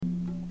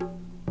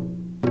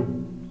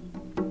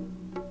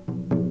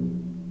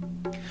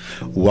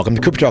Welcome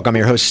to Cooper Talk. I'm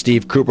your host,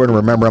 Steve Cooper, and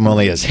remember, I'm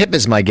only as hip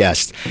as my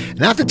guest.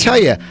 And I have to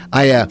tell you,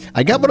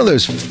 I got one of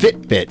those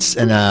Fitbits,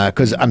 and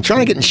because I'm trying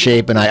to get in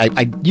shape, and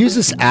I use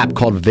this app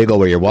called Viggle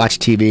where you watch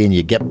TV and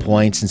you get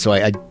points, and so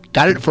I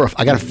got it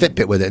I got a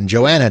Fitbit with it, and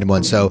Joanne had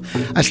one, so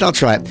I said I'll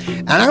try it.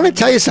 And I'm going to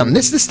tell you something.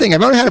 This thing,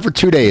 I've only had it for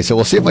 2 days, so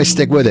we'll see if I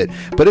stick with it.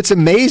 But it's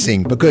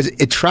amazing because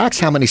it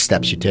tracks how many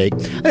steps you take.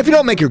 And if you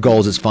don't make your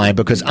goals, it's fine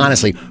because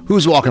honestly,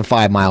 who's walking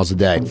 5 miles a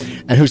day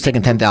and who's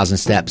taking 10,000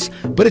 steps?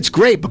 But it's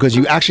great because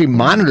you actually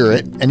monitor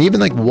it, and even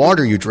like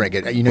water you drink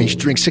it. You know, you should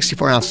drink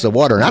 64 ounces of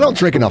water, and I don't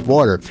drink enough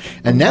water.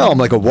 And now I'm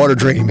like a water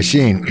drinking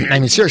machine. I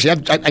mean, seriously,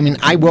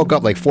 I woke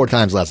up like 4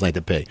 times last night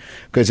to pee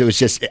because it was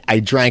just, I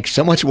drank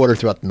so much water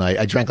throughout the night.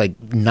 I drank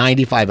like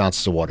 95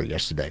 ounces of water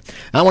yesterday.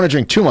 I don't want to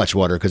drink too much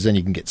water because then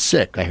you can get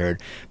sick, I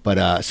heard.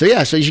 But so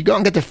you should go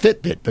and get the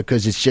Fitbit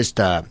because it's just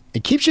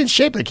it keeps you in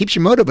shape and it keeps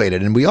you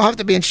motivated. And we all have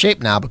to be in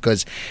shape now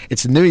because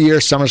it's the new year,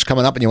 summer's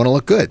coming up, and you want to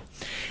look good.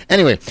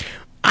 Anyway,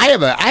 I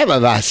have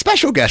a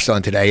special guest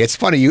on today. It's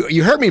funny.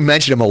 You heard me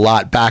mention him a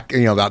lot back,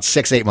 about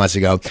 6-8 months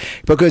ago,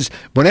 because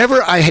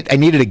whenever I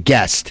needed a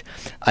guest,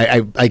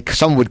 I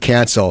someone would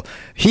cancel.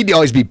 He'd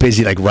always be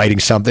busy like writing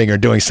something or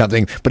doing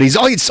something, but he's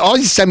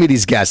always send me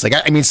these guests. Like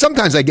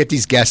sometimes I get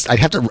these guests. I'd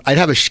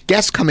have a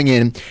guest coming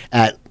in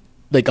at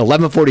like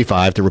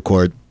 11:45 to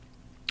record.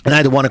 And I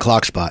had the 1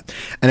 o'clock spot.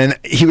 And then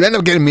he would end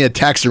up getting me a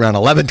text around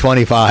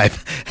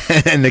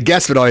 11:25, and the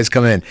guest would always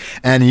come in.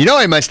 And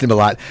I mentioned him a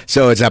lot.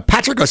 So it's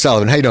Patrick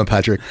O'Sullivan. How you doing,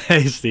 Patrick?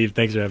 Hey, Steve.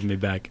 Thanks for having me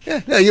back.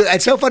 Yeah,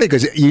 it's so funny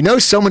because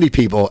so many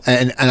people,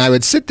 and I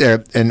would sit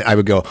there and I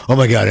would go, oh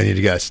my God, I need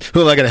a guest.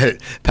 Who am I going to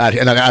hit? Patrick.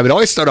 And I would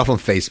always start off on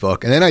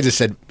Facebook, and then I just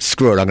said,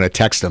 screw it, I'm going to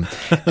text them.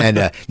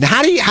 And now,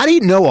 how do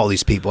you know all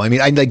these people? I mean,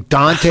 I like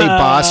Dante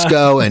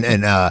Bosco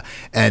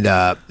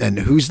and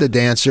who's the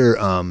dancer?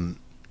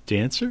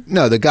 Dancer?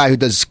 No, the guy who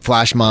does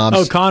flash mobs.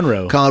 Oh,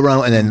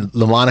 Conroe. And then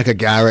LaMonica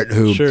Garrett,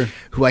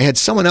 who I had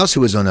someone else who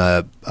was on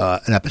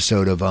an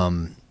episode of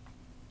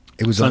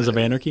it was Sons of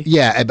Anarchy.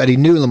 Yeah, but he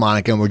knew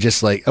LaMonica, and we're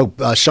just like,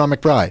 Sean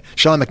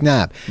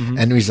McNabb,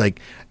 and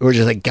we're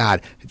just like,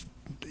 God,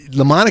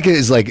 LaMonica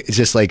is like, it's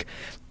just like.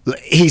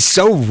 He's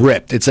so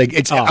ripped. It's like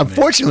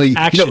unfortunately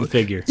action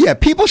figure. Yeah,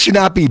 people should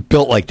not be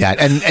built like that.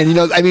 And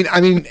I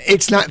mean,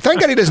 it's not. Thank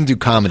God he doesn't do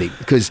comedy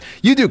because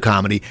you do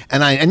comedy,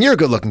 and you're a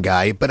good looking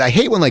guy. But I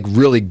hate when like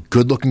really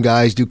good looking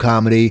guys do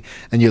comedy,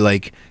 and you're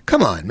like,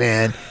 come on,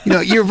 man.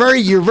 You're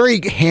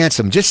very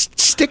handsome. Just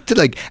stick to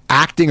like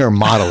acting or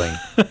modeling.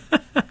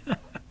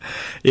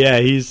 Yeah,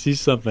 he's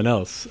something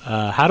else.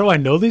 How do I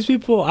know these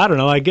people? I don't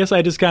know. I guess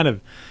I just kind of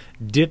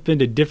dip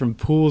into different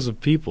pools of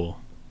people.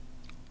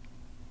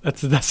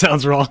 That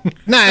sounds wrong.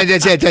 No,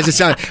 it doesn't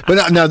sound.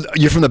 But no,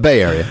 you're from the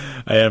Bay Area.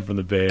 I am from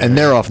the Bay Area. And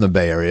they're all from the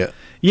Bay Area.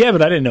 Yeah,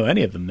 but I didn't know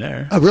any of them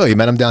there. Oh, really? You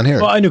met them down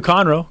here? Well, I knew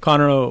Conroe.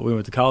 Conroe, we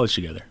went to college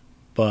together.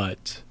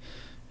 But,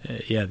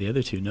 yeah, the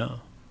other two, no.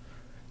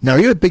 Now,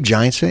 are you a big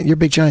Giants fan? You're a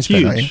big Giants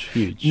fan, aren't you?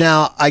 Huge.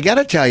 Now, I got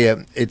to tell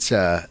you,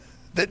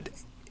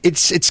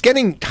 it's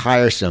getting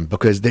tiresome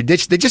because they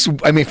just.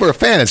 I mean, for a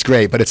fan, it's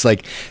great, but it's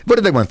like, what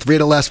did they win? 3 of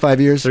the last 5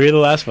 years. 3 of the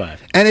last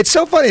 5. And it's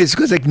so funny. It's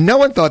because like no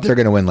one thought they were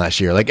going to win last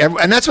year. Like,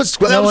 and that's what's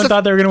no one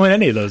thought they were going to win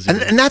any of those.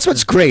 And that's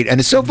what's great.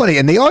 And it's so funny.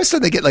 And they always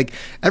said they get like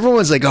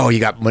everyone's like, oh, you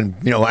got when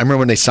I remember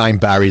when they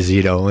signed Barry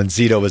Zito, when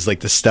Zito was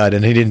like the stud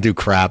and he didn't do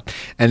crap.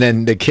 And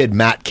then the kid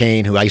Matt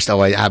Cain, who I used to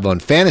always have on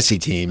fantasy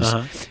teams.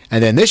 Uh-huh.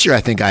 And then this year,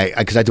 I think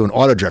because I do an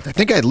auto draft, I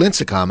think I had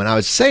Lincecum, and I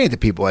was saying to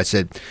people, I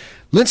said,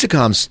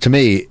 Lincecum to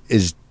me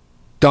is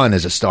done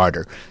as a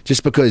starter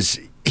just because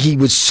he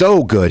was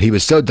so good. He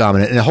was so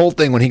dominant. And the whole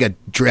thing when he got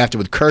drafted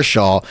with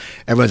Kershaw,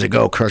 everyone's like,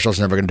 oh, Kershaw's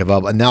never going to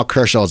develop. And now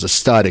Kershaw's a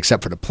stud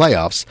except for the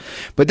playoffs.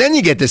 But then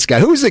you get this guy.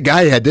 Who's the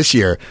guy he had this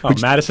year?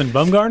 Madison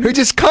Bumgarner? Who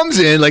just comes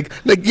in like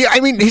yeah, I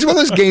mean, he's one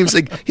of those games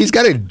like he's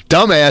got a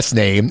dumbass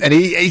name and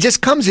he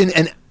just comes in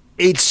and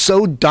it's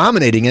so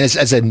dominating. And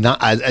as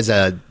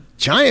a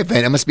Giant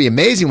fan, it must be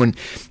amazing when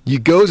you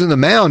goes on the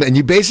mound and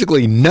you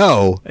basically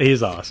know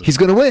he's awesome. He's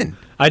going to win.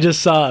 I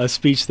just saw a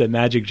speech that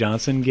Magic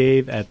Johnson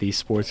gave at the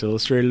Sports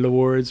Illustrated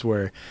Awards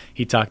where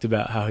he talked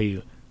about how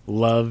he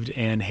loved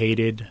and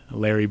hated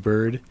Larry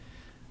Bird,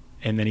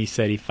 and then he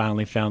said he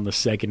finally found the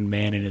second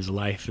man in his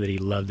life that he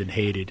loved and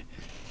hated,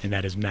 and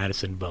that is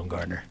Madison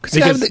Bumgarner.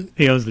 Because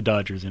he owns the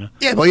Dodgers,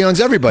 Yeah, well, he owns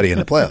everybody in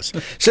the playoffs.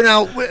 So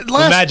now,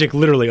 Magic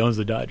literally owns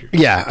the Dodgers.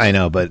 Yeah, I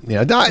know, but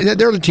they're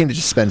the team that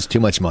just spends too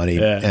much money,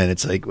 and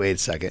it's like, wait a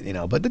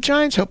second, But the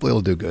Giants hopefully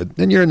will do good.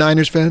 And you're a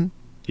Niners fan?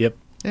 Yep.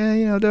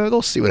 Yeah,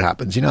 they'll see what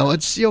happens.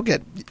 You'll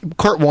get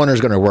Kurt Warner's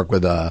going to work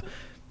with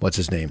what's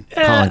his name?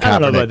 Colin Kaepernick. I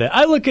don't know about that.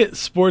 I look at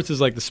sports as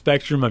like the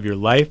spectrum of your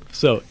life.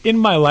 So in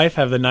my life,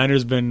 have the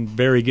Niners been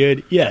very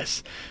good?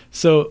 Yes.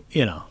 So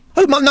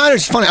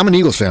Niners is funny. I'm an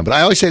Eagles fan, but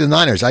I always say to the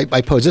Niners,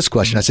 I pose this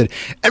question. I said,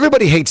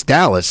 everybody hates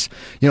Dallas.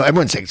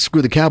 Everyone's saying,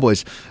 screw the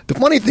Cowboys. The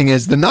funny thing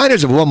is the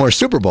Niners have won more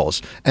Super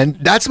Bowls, and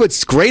that's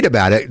what's great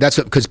about it. That's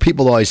because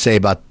people always say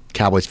about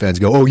Cowboys fans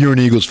go, "Oh, you're an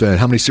Eagles fan.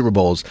 How many Super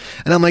Bowls?"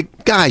 And I'm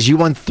like, "Guys, you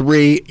won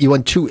 3, you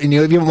won 2, and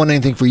you haven't won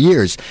anything for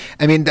years."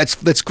 I mean,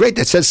 that's great.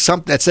 That says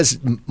something. That says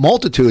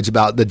multitudes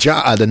about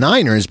the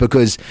Niners,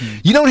 because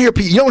you don't hear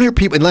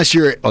people unless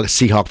you're a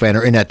Seahawk fan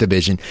or in that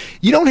division.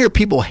 You don't hear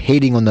people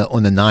hating on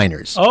the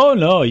Niners. Oh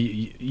no,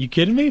 you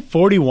kidding me?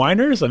 40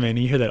 whiners? I mean,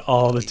 you hear that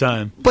all the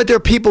time. But there are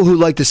people who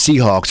like the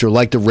Seahawks or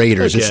like the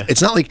Raiders. Yeah.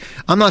 It's not like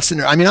I'm not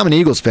sitting there. I mean, I'm an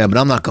Eagles fan, but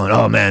I'm not going,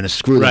 "Oh man,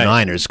 screw the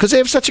Niners," because they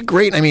have such a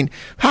great. I mean,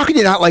 how can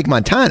you not like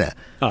Montana?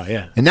 Oh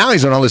yeah. And now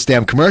he's on all this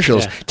damn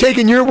commercials,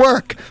 taking your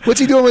work. What's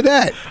he doing with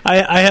that?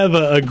 I have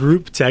a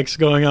group text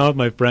going on with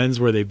my friends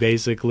where they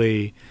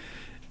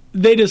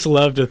just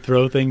love to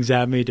throw things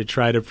at me to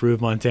try to prove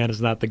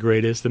Montana's not the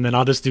greatest, and then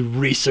I'll just do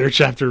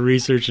research after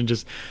research and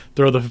just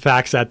throw the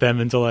facts at them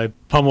until I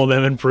pummel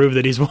them and prove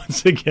that he's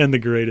once again the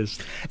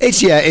greatest.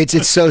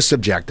 It's so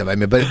subjective. I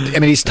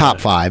mean, he's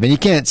top 5, and you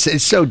can't.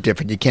 It's so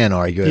different. You can't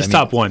argue. He's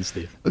top 1,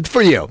 Steve.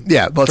 For you,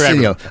 yeah. Well, for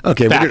everyone.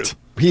 Okay. Fact.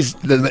 He's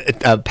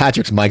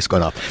Patrick's mic's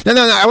going off. No.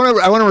 I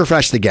want to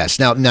refresh the guests.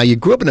 Now, you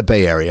grew up in the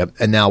Bay Area,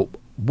 and now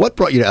what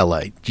brought you to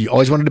L.A.? You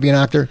always wanted to be an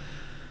actor?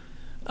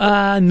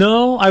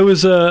 No, I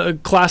was a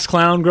class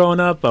clown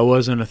growing up. I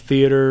wasn't a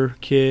theater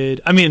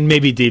kid. I mean,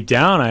 maybe deep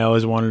down I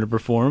always wanted to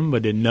perform,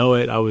 but didn't know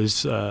it. I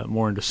was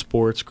more into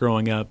sports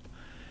growing up.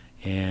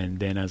 And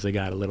then as I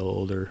got a little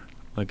older,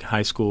 like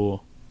high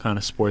school, kind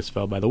of sports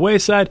fell by the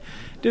wayside.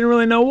 Didn't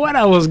really know what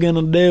I was going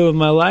to do with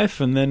my life.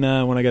 And then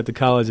when I got to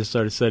college, I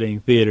started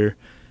studying theater.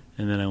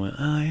 And then I went,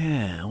 oh,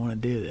 yeah, I want to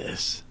do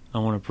this. I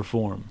want to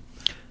perform.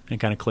 And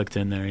kind of clicked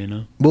in there,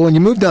 Well, when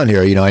you moved down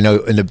here, I know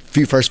in the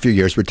first few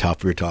years were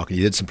tough. We were talking.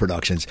 You did some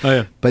productions. Oh,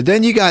 yeah. But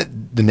then you got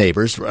The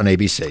Neighbors on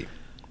ABC.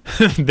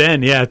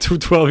 Then, yeah,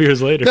 12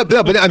 years later. No,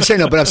 but I'm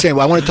saying,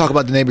 well, I want to talk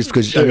about The Neighbors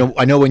because sure.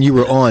 I know when you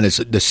were on,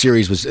 the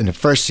series was in the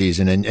first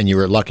season, and you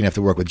were lucky enough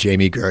to work with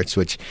Jamie Gertz,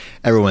 which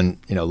everyone,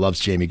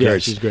 loves Jamie Gertz. Yeah,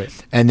 she's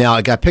great. And now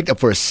it got picked up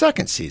for a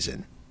second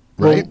season.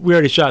 Right? Well, we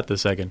already shot the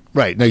second.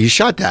 Right. No, you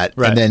shot that.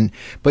 Right.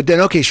 But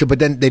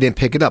then they didn't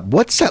pick it up.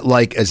 What's that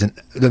like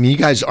you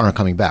guys aren't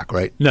coming back,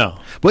 right? No.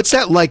 What's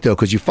that like, though?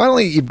 Because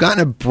you've gotten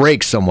a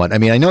break somewhat. I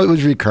mean, I know it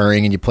was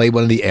recurring and you played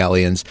one of the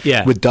aliens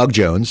with Doug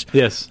Jones.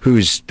 Yes.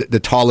 Who's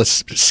the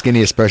tallest,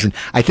 skinniest person.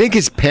 I think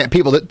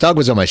Doug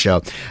was on my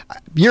show.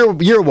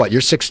 You're what? You're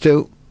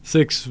 6'2"?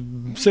 6 to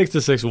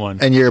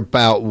 6'1". And you're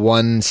about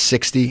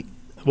 160?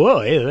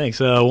 Whoa, hey, thanks.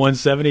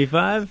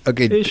 175.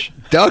 Okay,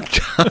 Doug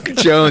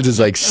Jones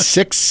is like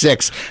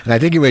 6'6", and I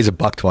think he weighs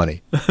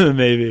 $120.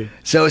 Maybe.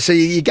 So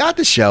you got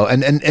the show,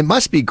 and it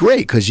must be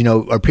great because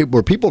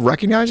were people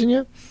recognizing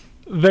you?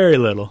 Very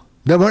little.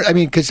 No,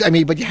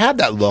 but you have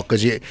that look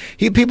because he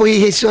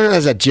sort of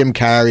has that Jim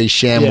Carrey,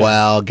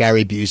 ShamWow,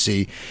 Gary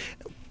Busey.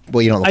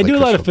 Well, you don't. I do a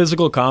lot of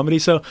physical comedy,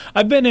 so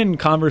I've been in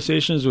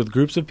conversations with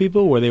groups of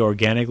people where they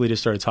organically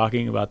just started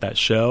talking about that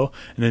show,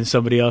 and then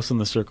somebody else in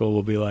the circle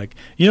will be like,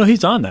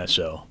 he's on that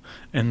show,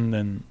 and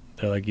then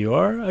they're like, "You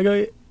are?" I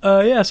go,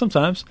 "Yeah,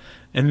 sometimes."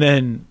 And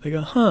then they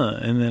go, "Huh?"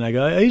 And then I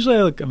go, "I usually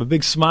have a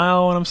big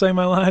smile when I'm saying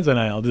my lines, and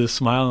I'll do a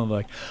smile, and I'm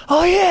like,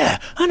 "Oh yeah,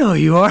 I know who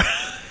you are."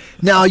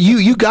 Now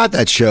you got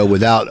that show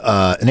without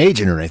an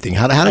agent or anything.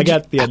 How did I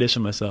got the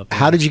audition myself?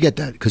 How did you get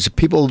that? Because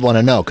people want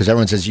to know. Because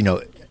everyone says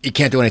you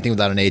can't do anything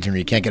without an agent, or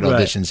you can't get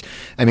auditions. Right.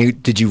 I mean,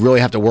 did you really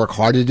have to work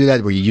hard to do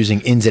that? Were you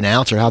using ins and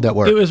outs, or how'd that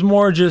work? It was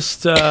more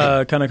just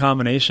kind of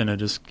combination of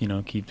just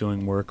keep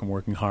doing work and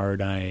working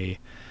hard. I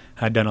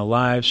had done a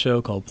live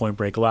show called Point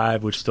Break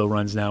Live, which still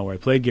runs now, where I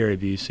played Gary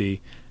Busey.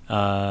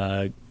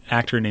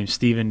 Actor named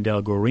Steven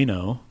Del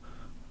Gorino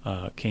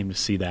came to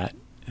see that,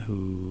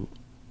 who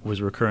was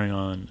recurring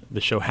on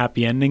the show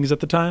Happy Endings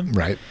at the time.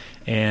 Right.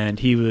 And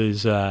he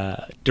was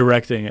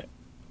directing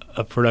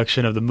a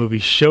production of the movie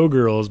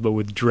Showgirls, but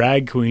with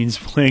drag queens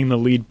playing the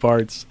lead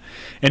parts,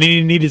 and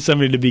he needed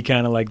somebody to be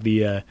kind of like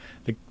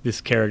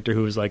this character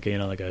who was like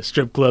a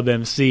strip club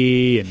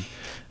MC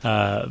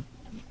and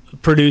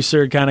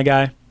producer kind of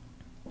guy.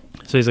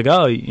 So he's like,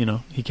 oh,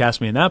 he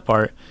cast me in that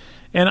part,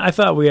 and I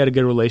thought we had a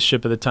good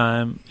relationship at the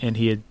time, and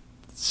he had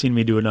seen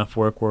me do enough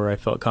work where I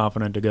felt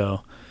confident to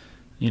go,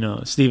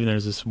 Steven,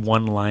 there's this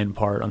one line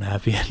part on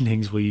Happy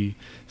Endings. Will you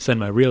send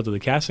my reel to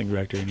the casting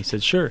director? And he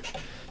said, sure.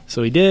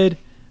 So he did.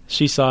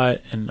 She saw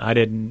it, and I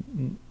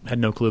had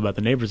no clue about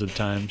The Neighbors at the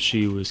time.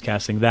 She was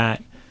casting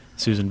that,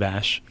 Susan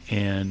Bash,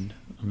 and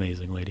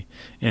amazing lady.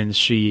 And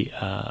she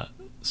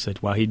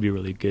said, wow, he'd be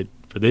really good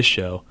for this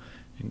show,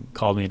 and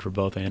called me in for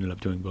both. I ended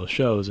up doing both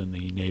shows, and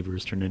The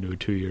Neighbors turned into a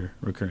 2-year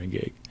recurring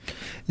gig.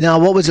 Now,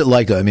 what was it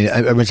like, though? I mean,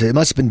 it must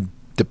have been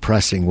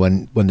depressing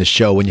when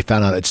you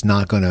found out it's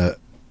not going to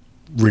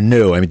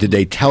renew. I mean, did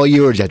they tell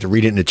you, or did you have to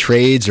read it in the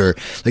trades? Or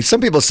like some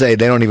people say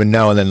they don't even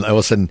know, and then all of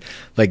a sudden,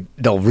 like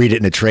they'll read it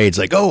in the trades,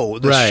 like, oh,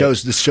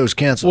 this show's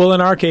canceled. Well, in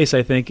our case,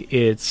 I think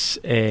it's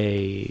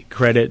a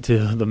credit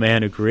to the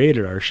man who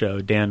created our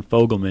show, Dan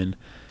Fogelman.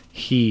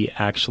 He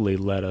actually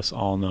let us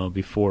all know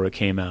before it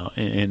came out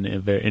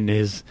in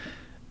his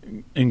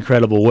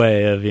incredible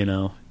way of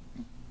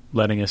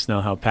letting us know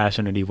how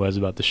passionate he was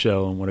about the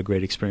show and what a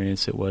great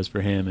experience it was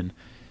for him, and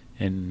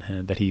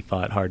and that he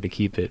fought hard to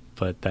keep it,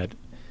 but that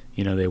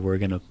they were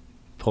going to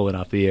pull it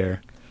off the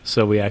air.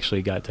 So we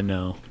actually got to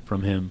know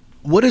from him.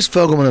 What is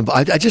Fogelman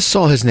involved? I just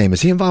saw his name.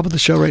 Is he involved with the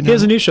show right now? He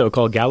has a new show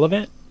called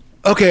Gallivant.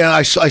 Okay,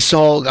 I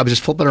saw. I was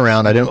just flipping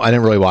around. I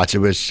didn't really watch it.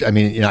 It was,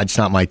 it's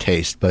not my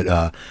taste. But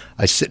I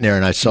was sitting there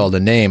and I saw the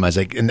name. I was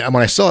like, and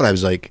when I saw it, I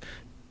was like,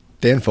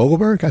 Dan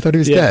Fogelberg? I thought he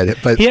was dead.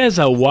 But he has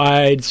a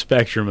wide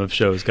spectrum of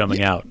shows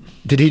coming out.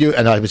 Did he do?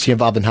 And was he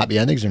involved in Happy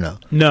Endings or no?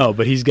 No,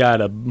 but he's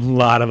got a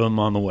lot of them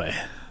on the way.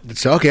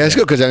 So okay, that's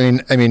good because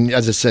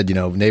as I said,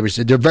 Neighbors,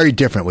 they're very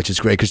different, which is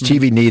great because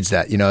TV needs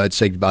that.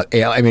 It's like about.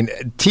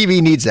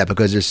 TV needs that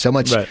because there's so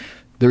much. Right.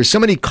 There were so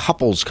many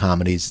couples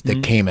comedies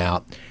that came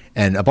out,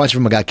 and a bunch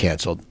of them got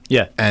canceled.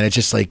 Yeah, and it's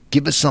just like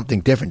give us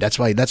something different. That's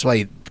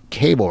why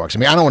cable works. I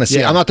mean, I don't want to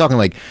see. Yeah. I'm not talking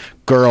like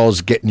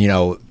girls getting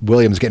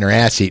Williams getting her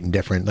ass eaten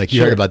different. Like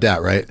you heard about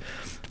that, right?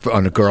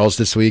 On the Girls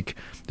this week.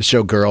 The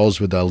show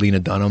Girls with Lena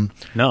Dunham.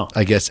 No.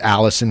 I guess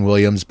Allison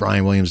Williams,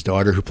 Brian Williams'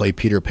 daughter, who played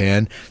Peter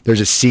Pan. There's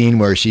a scene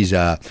where she's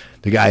the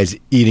guy's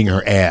eating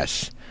her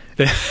ass.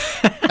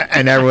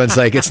 And everyone's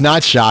like, it's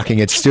not shocking,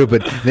 it's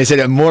stupid. And they said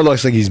it more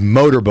looks like he's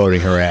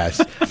motorboating her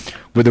ass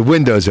with the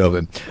windows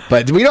open.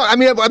 But we don't.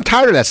 I'm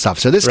tired of that stuff.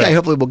 So this guy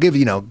hopefully will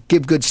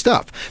give good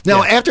stuff.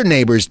 Now, after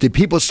Neighbors, did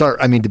people start?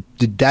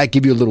 Did that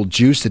give you a little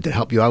juice? Did that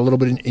help you out a little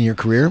bit in your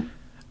career?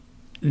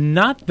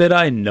 Not that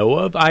I know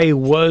of. I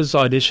was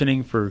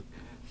auditioning for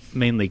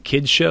mainly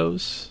kids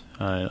shows,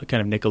 kind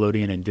of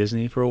Nickelodeon and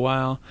Disney for a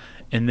while,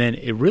 and then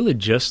it really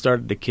just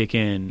started to kick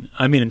in.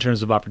 In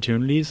terms of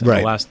opportunities, in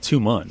the last 2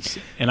 months,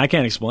 and I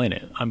can't explain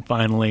it. I'm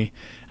finally,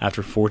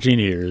 after 14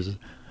 years,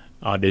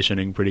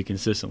 auditioning pretty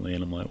consistently,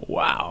 and I'm like,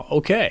 wow,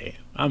 okay,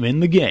 I'm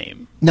in the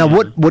game. Now,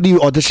 what are you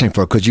auditioning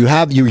for? Because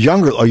you're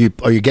younger. Are you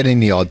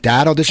getting the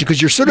dad audition?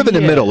 Because you're sort of in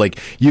the middle. Like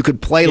you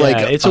could play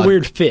it's a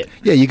weird fit.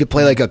 Yeah, you could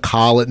play like a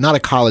college, not a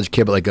college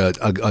kid, but like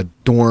a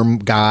dorm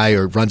guy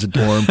or runs a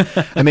dorm.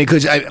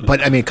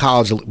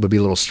 College would be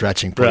a little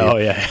stretching for you. Oh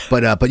yeah.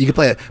 But you could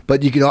play it.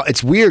 But you can.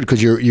 It's weird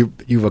because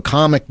you're a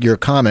comic. You're a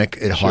comic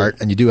at heart,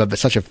 and you do have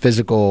such a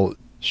physical.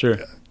 Sure.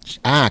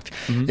 Act.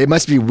 It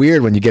must be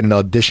weird when you get an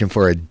audition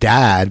for a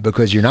dad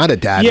because you're not a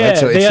dad. Yeah, right?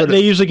 So they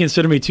usually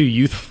consider me too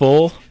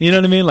youthful. You know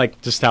what I mean?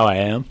 Like just how I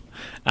am.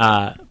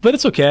 But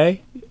it's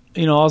okay.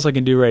 All I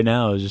can do right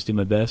now is just do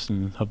my best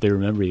and hope they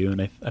remember you.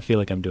 And I feel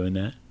like I'm doing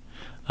that.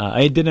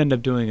 I did end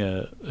up doing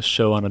a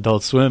show on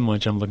Adult Swim,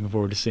 which I'm looking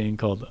forward to seeing,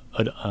 called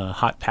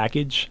Hot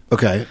Package.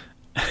 Okay.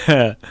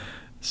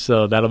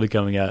 So that'll be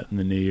coming out in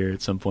the new year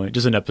at some point.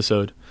 Just an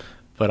episode,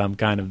 but I'm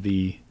kind of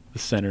the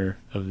center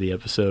of the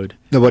episode.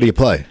 Now, what do you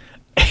play?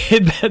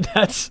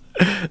 That's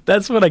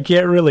what I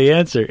can't really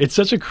answer. It's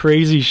such a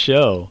crazy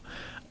show,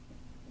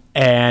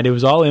 and it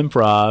was all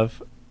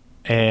improv,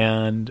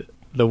 and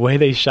the way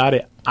they shot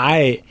it,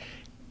 I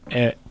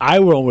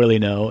won't really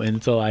know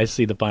until I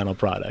see the final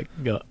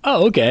product. Go,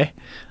 oh, okay.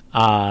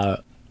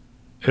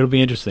 It'll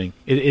be interesting.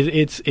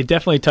 It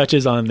definitely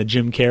touches on the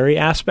Jim Carrey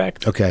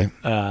aspect. Okay.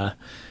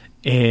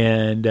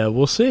 And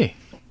we'll see.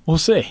 We'll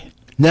see.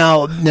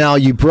 Now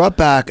you brought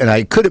back, and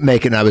I couldn't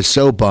make it, and I was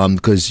so bummed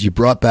because you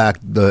brought back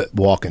the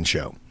walk-in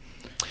show.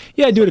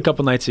 Yeah, I do it a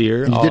couple nights a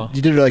year. You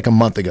did it like a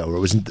month ago, or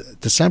was it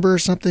December or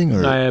something?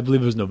 Or? I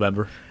believe it was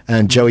November.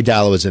 And Joey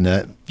Dalla was in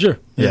it. Sure.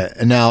 Yeah.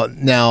 And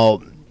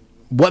now,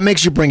 what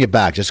makes you bring it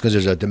back? Just because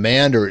there's a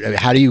demand, or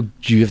how do you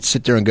have to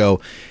sit there and go,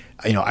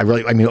 why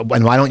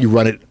don't you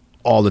run it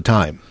all the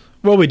time?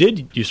 Well, we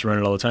did used to run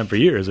it all the time for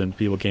years, and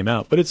people came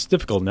out. But it's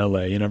difficult in LA.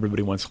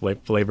 Everybody wants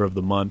flavor of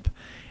the month,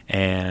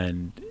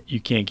 and you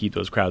can't keep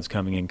those crowds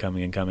coming.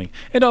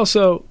 And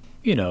also,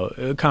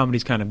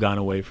 comedy's kind of gone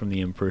away from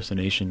the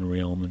impersonation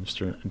realm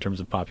in terms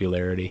of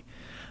popularity.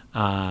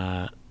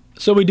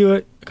 So we do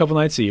it a couple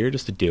nights a year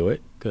just to do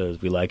it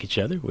because we like each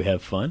other. We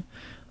have fun.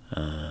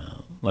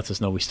 Lets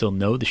us know we still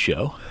know the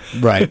show.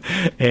 Right.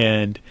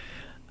 And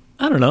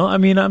I don't know.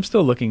 I'm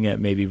still looking at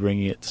maybe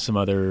bringing it to some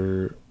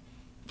other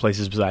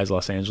places besides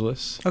Los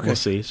Angeles. Okay. We'll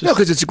see.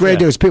 Because it's a great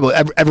idea. It's people.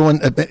 Everyone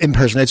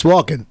impersonates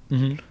walking.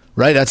 Mm-hmm.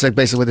 Right, that's like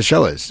basically what the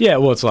show is. Yeah,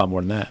 well, it's a lot more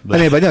than that.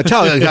 But. But no,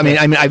 tell. I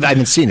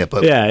haven't seen it,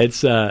 but yeah,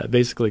 it's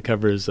basically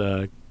covers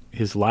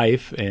his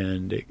life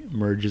and it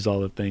merges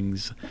all the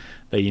things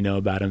that you know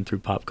about him through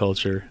pop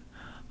culture.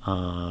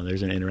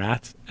 There's an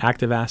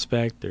interactive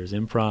aspect. There's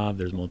improv.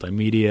 There's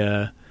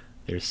multimedia.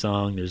 There's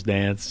song. There's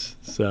dance.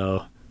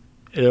 So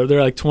there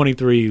are like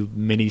 23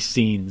 mini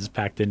scenes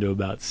packed into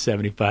about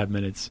 75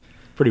 minutes.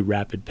 Pretty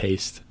rapid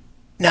paced.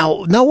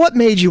 Now, what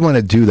made you want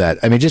to do that?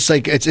 Just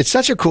like it's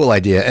such a cool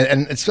idea,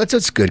 and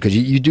it's good because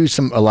you do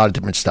a lot of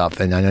different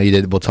stuff, and I know you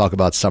did. We'll talk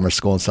about summer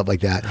school and stuff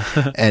like that.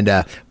 And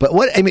but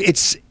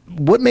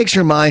what makes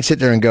your mind sit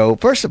there and go?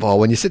 First of all,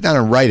 when you sit down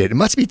and write it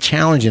must be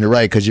challenging to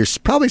write because you're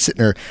probably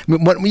sitting there.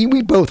 When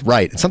we both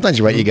write, and sometimes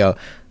you write, you go,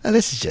 oh,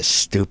 this is just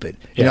stupid,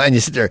 and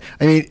you sit there.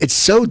 It's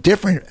so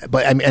different,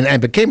 but and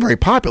it became very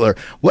popular.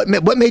 What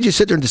made you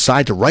sit there and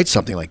decide to write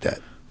something like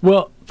that?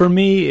 Well, for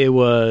me, it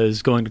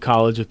was going to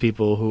college with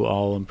people who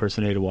all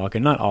impersonated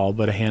walk-in. Not all,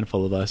 but a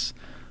handful of us.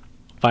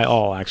 By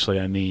all, actually,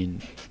 I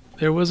mean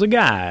there was a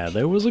guy,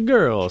 there was a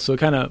girl. So it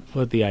kind of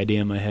put the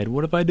idea in my head,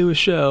 what if I do a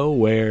show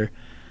where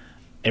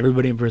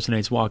everybody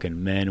impersonates Walken,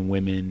 men and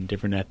women,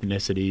 different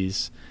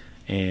ethnicities,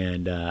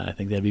 and I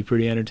think that'd be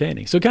pretty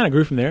entertaining. So it kind of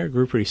grew from there. It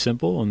grew pretty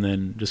simple, and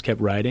then just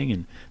kept writing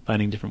and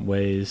finding different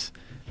ways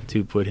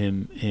to put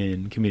him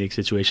in comedic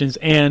situations,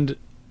 and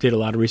did a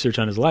lot of research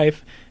on his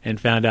life and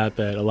found out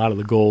that a lot of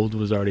the gold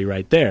was already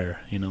right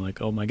there. You know,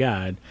 like, oh my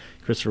God,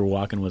 Christopher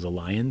Walken was a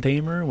lion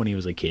tamer when he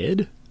was a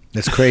kid.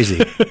 That's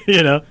crazy.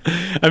 You know,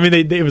 I mean,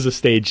 it was a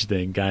stage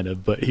thing, kind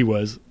of, but he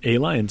was a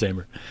lion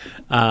tamer.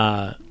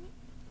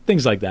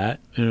 Things like that,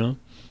 you know.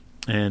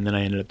 And then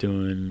I ended up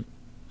doing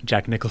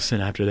Jack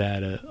Nicholson after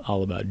that,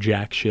 All About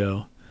Jack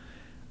show.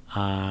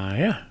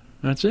 Yeah,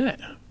 that's it.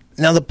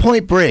 Now, the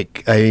Point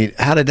Break, I mean,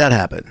 how did that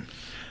happen?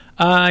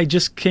 I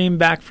just came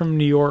back from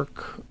New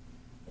York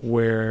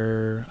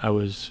where I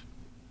was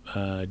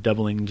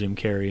doubling Jim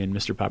Carrey in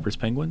Mr. Popper's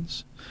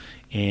Penguins.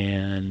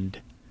 And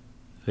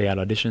they had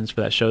auditions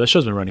for that show. That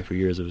show's been running for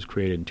years. It was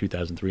created in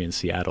 2003 in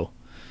Seattle.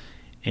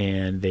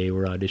 And they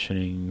were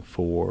auditioning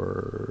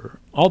for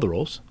all the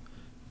roles.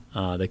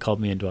 They called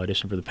me in to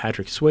audition for the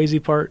Patrick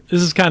Swayze part.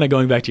 This is kind of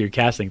going back to your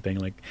casting thing.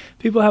 Like,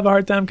 people have a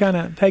hard time kind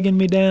of pegging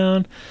me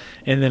down.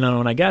 And then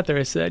when I got there,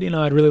 I said,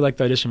 I'd really like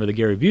to audition for the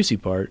Gary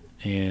Busey part.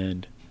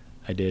 And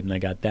I did, and I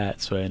got that.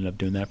 So I ended up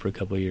doing that for a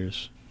couple of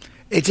years.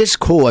 It's just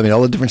cool. I mean,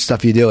 all the different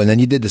stuff you do, and then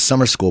you did the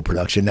summer school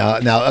production.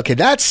 Now, okay,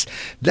 that's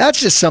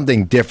just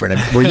something different.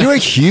 I mean, were you a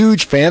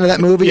huge fan of that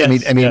movie?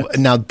 Yes, I mean, yes.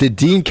 Now, did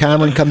Dean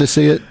Cameron come to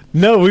see it?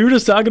 No, we were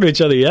just talking to each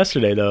other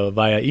yesterday, though,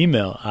 via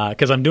email,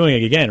 because I'm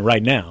doing it again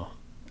right now.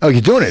 Oh, you're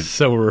doing it?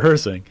 So we're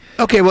rehearsing.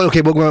 Okay, well,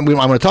 I want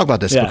to talk about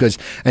this Yeah.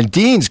 and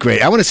Dean's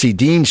great. I want to see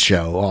Dean's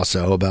show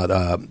also about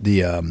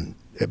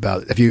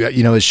about if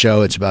you know his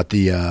show. It's about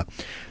the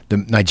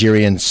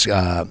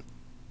Nigerians.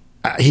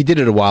 He did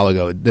it a while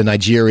ago. The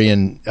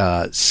Nigerian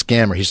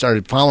scammer. He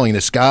started following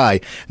this guy,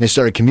 and they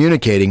started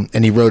communicating.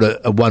 And he wrote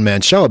a one-man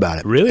show about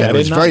it. Really, and I it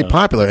was did not very know.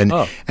 popular. And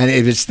Oh. and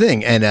it was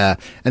thing. And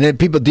then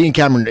people. Dean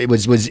Cameron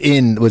was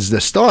the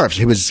star.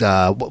 He was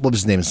what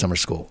was his name in summer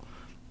school?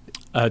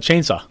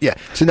 Chainsaw. Yeah.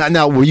 So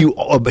now, were you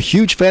a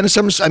huge fan of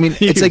Summer? I mean,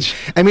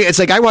 it's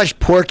like I watched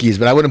Porky's,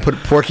 but I wouldn't put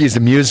Porky's the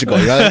musical.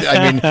 You know?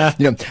 I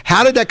mean,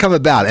 how did that come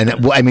about?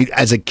 And I mean,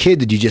 as a kid,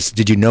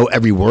 did you know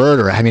every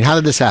word, or I mean, how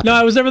did this happen? No,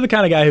 I was never the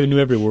kind of guy who knew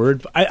every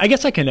word. I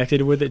guess I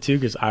connected with it too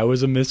because I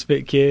was a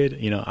misfit kid.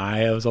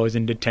 I was always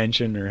in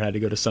detention or had to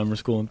go to summer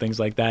school and things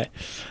like that.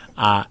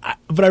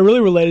 But I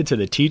really related to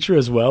the teacher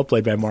as well,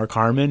 played by Mark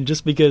Harmon,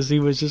 just because he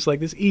was just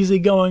like this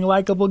easygoing,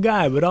 likable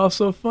guy, but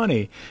also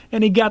funny.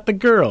 And he got the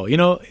girl.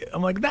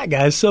 I'm like, that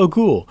guy's so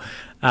cool.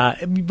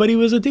 But he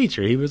was a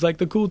teacher. He was like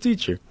the cool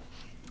teacher.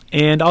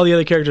 And all the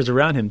other characters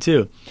around him,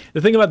 too.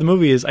 The thing about the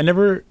movie is I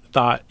never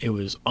thought it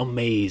was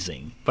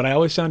amazing, but I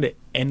always found it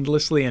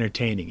endlessly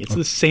entertaining. It's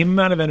the same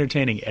amount of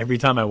entertaining every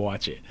time I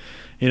watch it.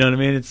 You know what I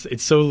mean?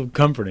 It's so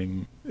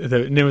comforting.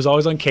 And it was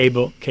always on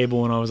cable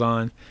when I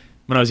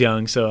was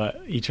young. So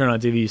you turn on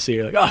TV, you see,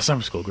 you're like, oh,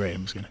 summer school, great.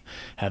 I'm just going to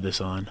have this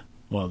on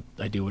while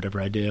I do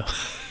whatever I do.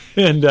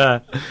 And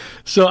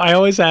so I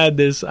always had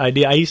this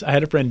idea. I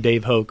had a friend,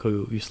 Dave Hoke,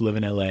 who used to live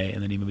in L.A.,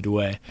 and then he moved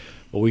away.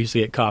 But we used to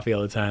get coffee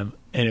all the time.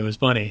 And it was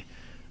funny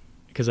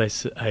because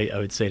I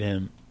would say to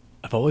him,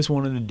 I've always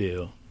wanted to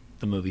do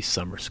the movie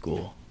Summer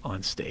School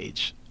on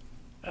stage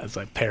as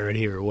like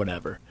parody or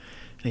whatever.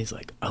 And he's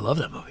like, I love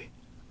that movie.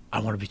 I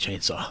want to be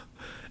Chainsaw.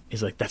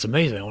 He's like, that's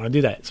amazing. I want to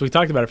do that. So we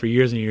talked about it for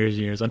years and years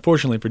and years.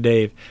 Unfortunately for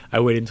Dave, I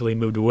waited until he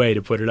moved away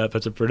to put it up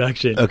as a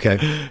production. Okay.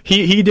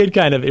 He did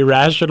kind of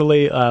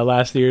irrationally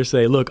last year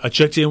say, look, I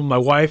checked in with my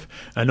wife.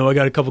 I know I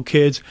got a couple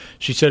kids.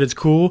 She said it's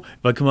cool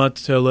if I come out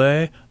to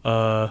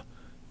L.A.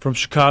 From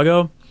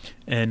Chicago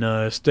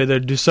and stay there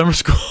to do summer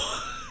school.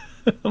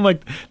 I'm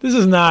like, this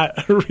is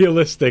not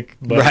realistic.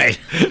 But, Right.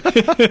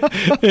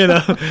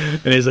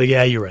 And he's like,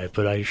 yeah, you're right.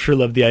 But I sure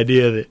love the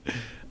idea of it.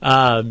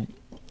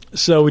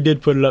 So we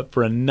did put it up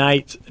for a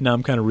night. Now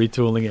I'm kind of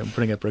retooling it and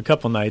putting it up for a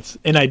couple nights.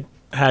 And I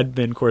had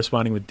been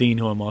corresponding with Dean,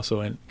 who I'm also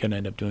going to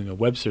end up doing a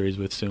web series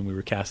with soon. We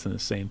were casting the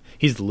same.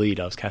 He's the lead.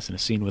 I was casting a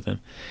scene with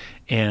him.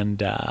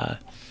 And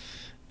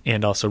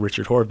also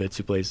Richard Horvitz,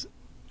 who plays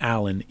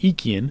Alan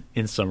Ekian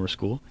in Summer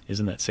School, is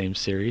in that same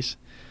series.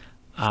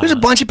 There's a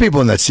bunch of people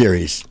in that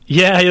series.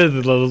 Yeah,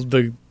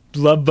 the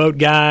Love Boat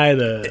guy,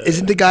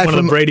 Isn't the guy one from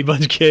of the Brady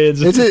Bunch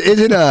kids.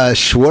 Isn't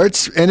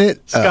Schwartz in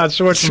it? Scott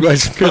Schwartz from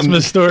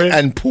Christmas Story.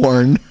 And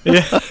porn.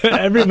 Yeah,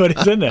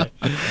 everybody's in there.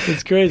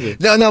 It's crazy.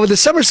 No, with the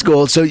summer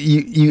school, so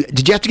you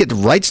did you have to get the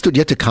rights to it? Did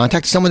you have to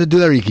contact someone to do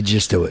that, or you could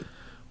just do it?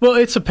 Well,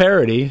 it's a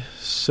parody,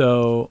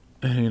 so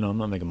I'm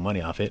not making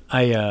money off it.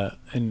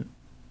 And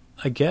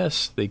I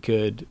guess they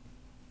could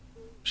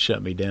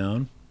shut me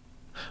down,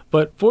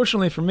 but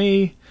fortunately for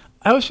me,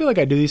 I always feel like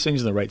I do these things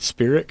in the right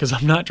spirit because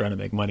I'm not trying to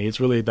make money. It's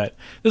really that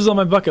this is on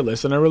my bucket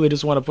list, and I really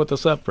just want to put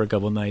this up for a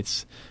couple of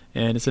nights.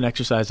 And it's an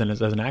exercise, and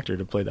as an actor,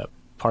 to play that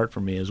part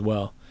for me as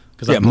well.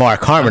 Yeah,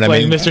 Mark Harmon. I'm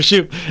playing Mr.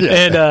 Shoop.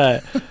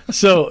 Yeah. And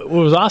so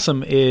what was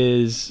awesome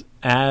is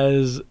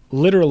as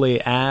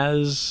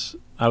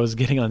I was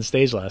getting on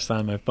stage last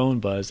time, my phone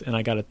buzzed, and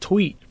I got a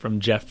tweet from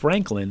Jeff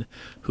Franklin,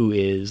 who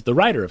is the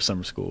writer of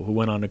Summer School, who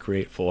went on to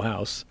create Full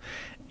House.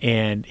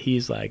 And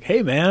he's like,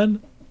 hey,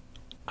 man,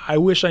 I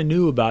wish I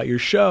knew about your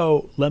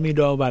show. Let me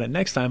know about it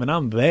next time, and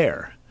I'm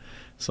there.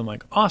 So I'm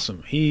like,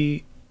 awesome.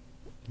 He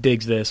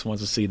digs this,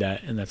 wants to see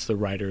that, and that's the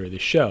writer of the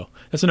show.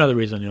 That's another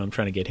reason, I'm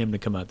trying to get him to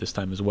come out this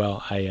time as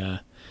well.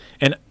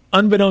 And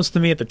unbeknownst to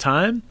me at the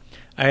time,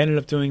 I ended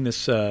up doing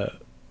this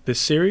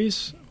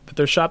series that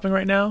they're shopping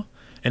right now,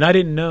 and I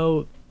didn't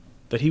know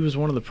that he was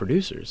one of the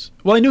producers.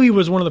 Well, I knew he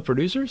was one of the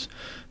producers,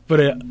 but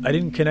I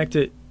didn't connect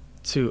it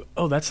to,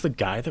 that's the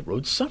guy that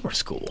wrote Summer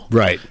School.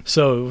 Right.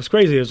 So it was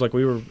crazy. It was like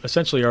we were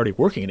essentially already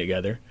working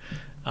together.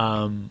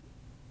 But,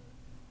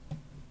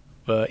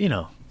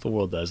 the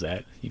world does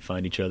that. You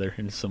find each other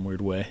in some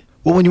weird way.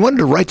 Well, when you wanted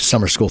to write the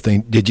Summer School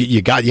thing, did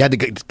you had to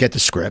get the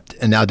script,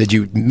 and now did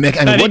you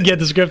make? I didn't get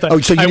the script. I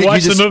watched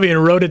the movie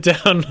and wrote it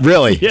down.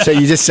 Really? Yeah. So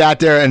you just sat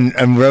there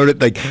and wrote it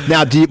like.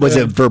 Now, was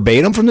it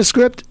verbatim from the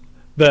script?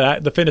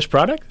 The finished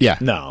product? Yeah.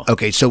 No.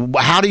 Okay, so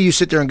how do you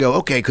sit there and go,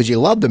 okay, because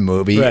you love the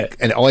movie, right,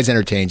 and it always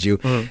entertains you,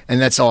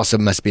 and that's also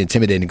must be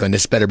intimidating. Going,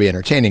 this better be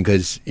entertaining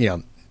because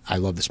I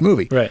love this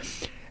movie. Right.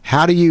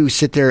 How do you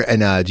sit there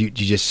and do you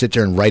just sit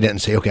there and write it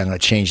and say, okay, I'm going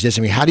to change this?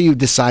 I mean, how do you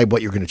decide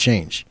what you're going to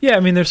change? Yeah, I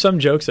mean, there's some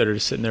jokes that are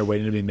just sitting there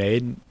waiting to be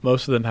made.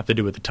 Most of them have to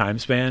do with the time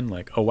span.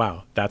 Like, oh,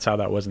 wow, that's how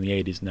that was in the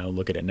 80s. Now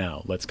look at it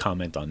now. Let's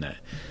comment on that.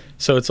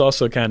 So it's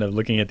also kind of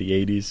looking at the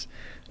 80s,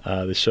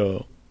 the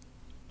show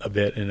a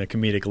bit in a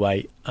comedic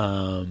light.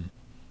 And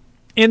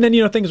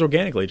then, things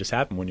organically just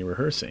happen when you're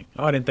rehearsing.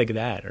 Oh, I didn't think of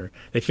that. Or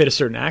they fit a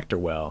certain actor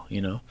well,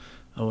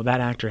 Oh,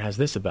 that actor has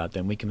this about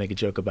them. We can make a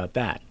joke about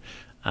that.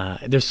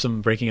 There's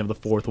some breaking of the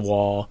fourth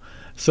wall.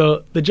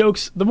 So the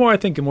jokes, the more I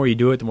think, the more you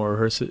do it, the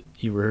more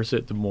you rehearse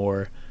it, the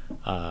more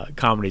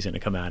comedy's going to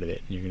come out of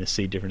it. And you're going to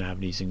see different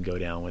avenues you can go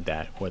down with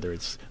that, whether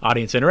it's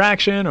audience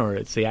interaction or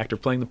it's the actor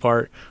playing the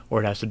part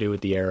or it has to do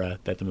with the era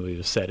that the movie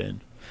was set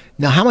in.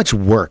 Now, how much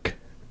work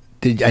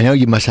I know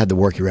you must have the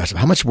work you're asking.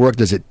 How much work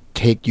does it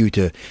take you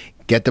to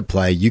get the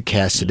play? You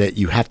casted it.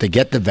 You have to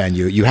get the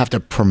venue. You have to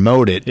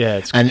promote it.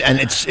 Yeah, and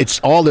it's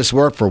all this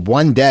work for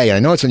one day. I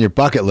know it's on your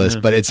bucket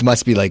list, but it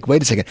must be like,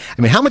 wait a second.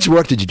 I mean, how much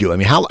work did you do? I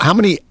mean, how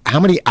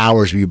many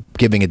hours were you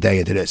giving a day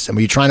into this? And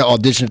were you trying to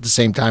audition at the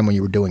same time when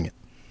you were doing it?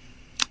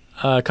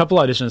 A couple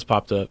auditions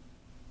popped up,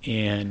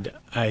 and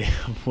I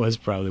was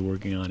probably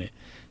working on it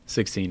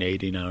 16 to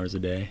 18 hours a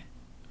day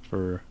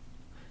for,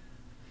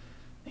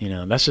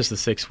 that's just the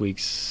 6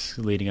 weeks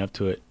leading up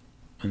to it.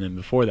 And then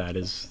before that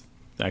is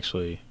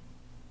actually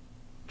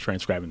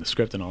transcribing the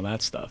script and all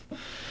that stuff.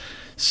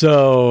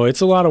 So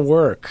it's a lot of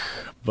work,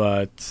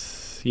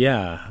 but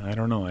yeah, I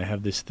don't know. I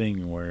have this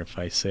thing where if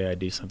I say I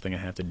do something, I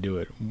have to do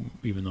it,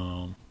 even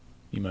though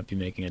you might be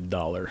making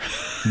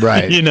 $1.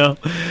 Right.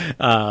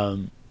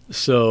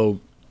 So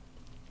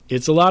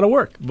it's a lot of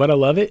work, but I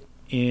love it.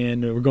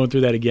 And we're going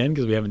through that again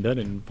because we haven't done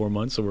it in 4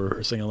 months. So we're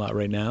rehearsing a lot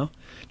right now.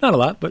 Not a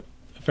lot, but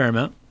a fair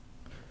amount.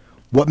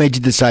 What made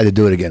you decide to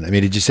do it again? I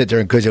mean, did you sit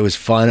there because it was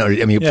fun? Or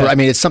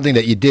it's something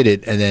that you did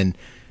it and then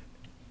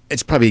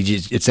it's probably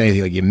just, it's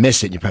anything like you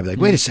miss it. And you're probably like,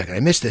 wait a second, I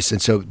missed this.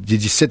 And so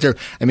did you sit there?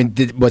 I mean,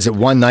 was it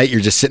one night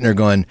you're just sitting there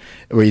going,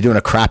 were you doing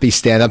a crappy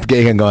stand-up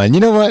gig and going, you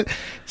know what?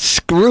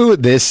 Screw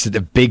this, the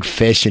Big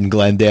Fish in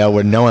Glendale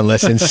where no one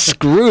listens.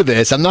 Screw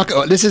this.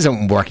 This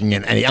isn't working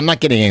I'm not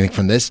getting anything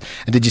from this.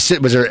 And did you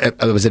sit, was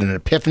it an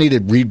epiphany to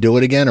redo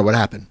it again or what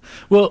happened?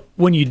 Well,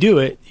 when you do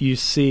it, you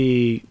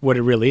see what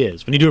it really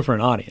is. When you do it for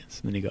an audience,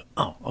 and then you go,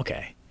 oh,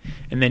 okay.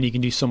 And then you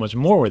can do so much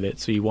more with it,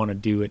 so you want to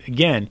do it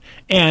again.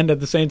 And at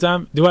the same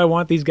time, do I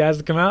want these guys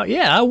to come out?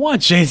 Yeah, I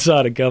want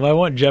Chainsaw to come. I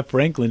want Jeff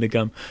Franklin to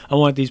come. I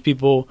want these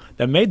people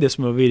that made this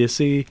movie to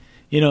see,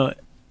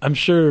 I'm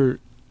sure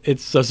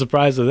it's a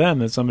surprise to them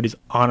that somebody's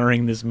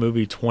honoring this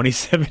movie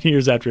 27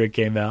 years after it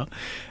came out.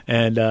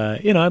 And,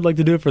 I'd like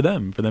to do it for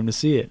them to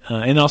see it.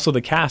 And also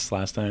the cast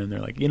last time, they're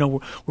like,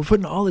 we're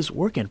putting all this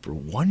work in for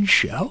one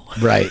show?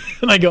 Right.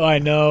 And I go, I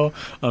know,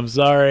 I'm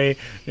sorry.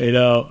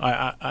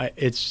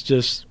 It's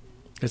just,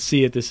 let's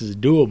see if this is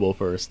doable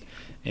first.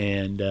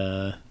 And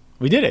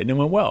we did it, and it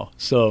went well.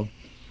 So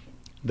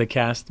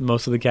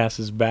most of the cast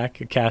is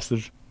back, a cast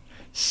of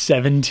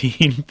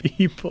 17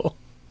 people.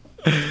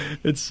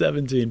 It's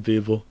 17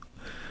 people.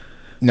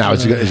 Now,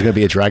 is it going to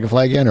be at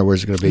Dragonfly again, or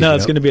where's it going to be? No,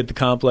 it's going to be at the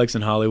Complex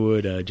in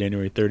Hollywood,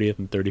 January 30th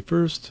and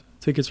 31st.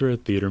 Tickets are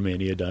at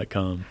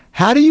theatermania.com.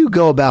 How do you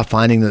go about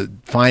finding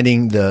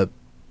the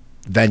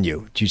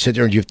venue? Do you sit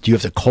there and do you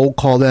have to cold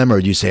call them,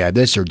 or do you say I have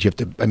this, or do you have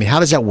to? I mean,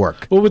 how does that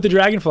work? Well, with the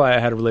Dragonfly, I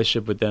had a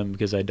relationship with them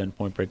because I'd done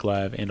Point Break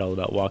Live and All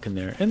About Walking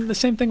There, and the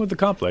same thing with the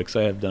Complex.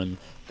 I have done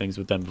things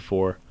with them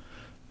before,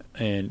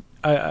 and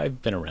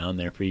I've been around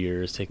there for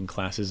years, taking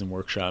classes and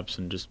workshops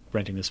and just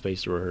renting the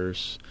space to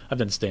rehearse. I've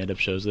done stand-up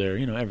shows there,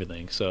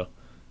 everything. So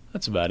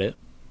that's about it.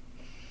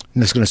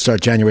 And it's going to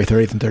start January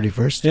 30th and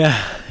 31st? Yeah.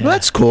 Well,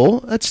 that's cool.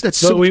 That's.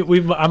 So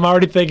I'm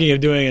already thinking of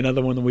doing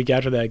another one the week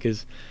after that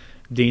because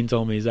Dean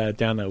told me he's out of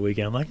town that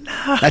weekend. I'm like,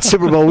 nah. That's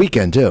Super Bowl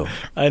weekend too.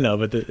 I know,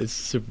 but it's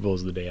Super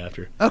Bowl's the day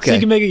after. Okay. So you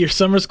can make it your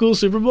summer school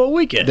Super Bowl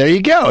weekend. There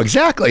you go.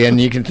 Exactly. And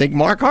you can think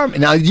Mark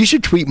Harmon. Now, you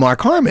should tweet Mark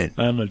Harmon.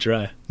 I'm going to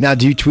try. Now,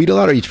 do you tweet a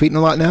lot? Are you tweeting a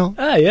lot now?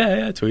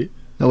 Yeah, I tweet.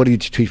 No, what do you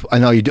tweet? I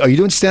know you. Are you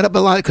doing stand-up a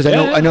lot? Because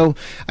I know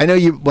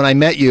you. When I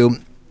met you,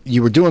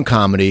 you were doing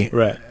comedy,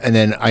 right? And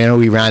then I know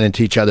we ran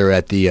into each other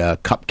at the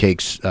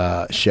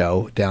Cupcakes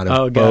show down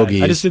in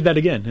Bogies. I just did that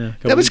again. Yeah,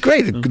 that was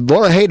great.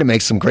 Laura Hayden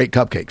makes some great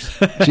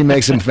cupcakes. She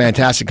makes some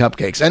fantastic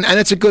cupcakes, and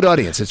it's a good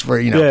audience. It's for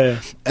Yeah.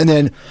 And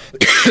then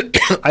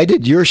I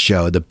did your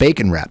show, the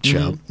Bacon Wrap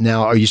show. Mm-hmm.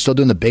 Now, are you still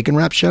doing the Bacon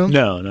Wrap show?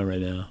 No, not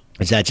right now.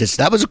 Is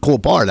that was a cool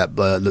bar? That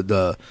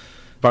the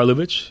Bar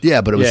Lubitsch?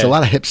 Yeah, but it was a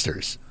lot of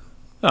hipsters.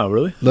 Oh,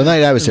 really? The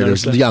night I was there, there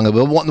was young.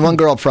 One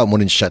girl up front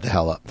wouldn't shut the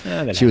hell up.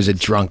 She was a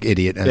drunk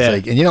idiot, and it's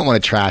like, and you don't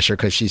want to trash her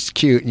because she's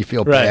cute, and you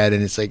feel bad,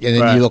 and it's like, and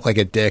then you look like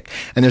a dick.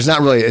 And there's not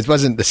really. It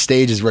wasn't. The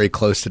stage is very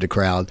close to the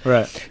crowd.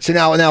 Right. So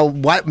now,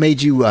 what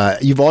made you?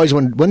 You've always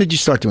wanted. When did you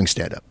start doing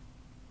stand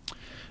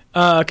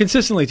up?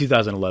 Consistently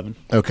 2011.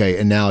 Okay,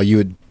 and now you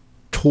had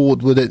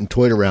tooled with it and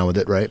toyed around with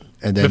it, right?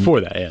 And then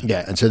before that, yeah.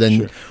 Yeah, and so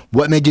then,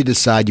 what made you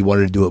decide you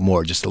wanted to do it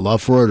more? Just a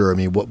love for it, or I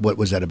mean, what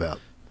was that about?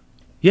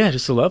 Yeah,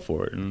 just a love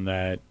for it, and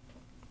that,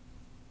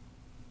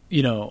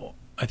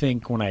 I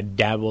think when I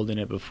dabbled in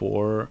it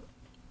before,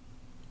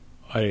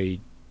 I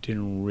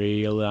didn't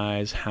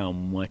realize how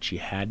much you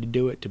had to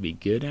do it to be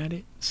good at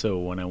it. So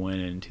when I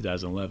went in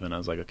 2011, I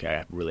was like, okay,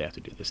 I really have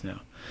to do this now.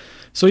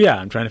 So yeah,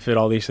 I'm trying to fit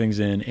all these things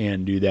in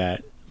and do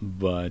that,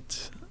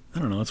 but I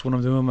don't know. It's what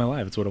I'm doing in my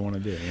life. It's what I want to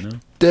do,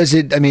 Does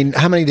it, I mean,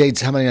 how many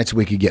nights a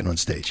week are you getting on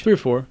stage? 3 or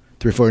 4.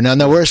 3 or 4.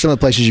 Now, where are some of the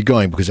places you're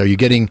going? Because are you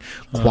getting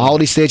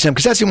quality stage time?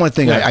 Because that's the one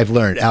thing I've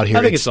learned out here.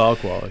 I think it's all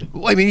quality.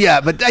 I mean, yeah,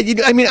 but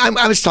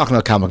I was talking to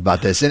a comic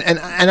about this, and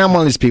I'm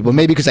one of these people,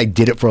 maybe because I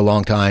did it for a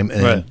long time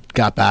and then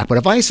got back. But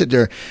if I sit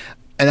there,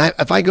 and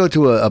if I go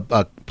to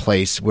a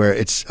place where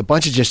it's a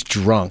bunch of just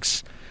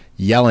drunks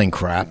yelling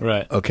crap,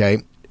 okay,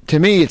 to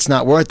me, it's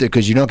not worth it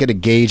because you don't get a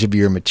gauge of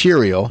your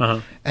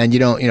material, and you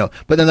don't,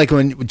 But then, like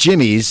when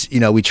Jimmy's,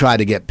 we try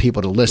to get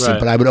people to listen,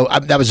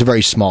 but that was a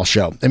very small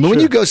show. I mean,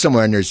 when you go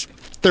somewhere and there's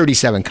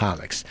 37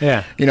 comics,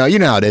 you know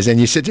how it is, and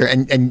you sit there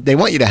and they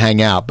want you to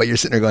hang out, but you're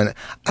sitting there going,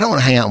 I don't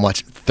want to hang out and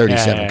watch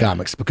 37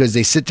 comics because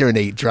they sit there and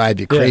they drive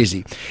you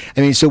crazy.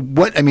 I mean, so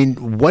what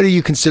do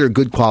you consider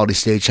good quality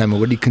stage time, and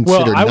what do you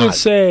consider not? Would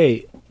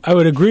say I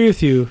would agree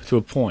with you to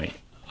a point.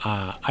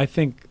 I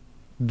think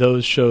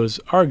those shows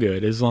are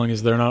good as long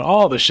as they're not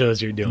all the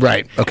shows you're doing.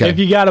 Right. Okay. If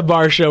you got a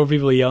bar show where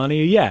people are yelling at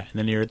you, and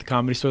then you're at the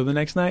Comedy Store the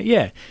next night,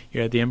 you're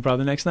at the Improv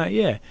the next night,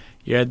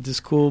 you're at this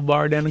cool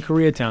bar down in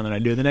Koreatown that I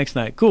do the next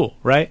night, cool,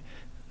 right?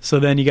 So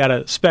then you got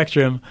a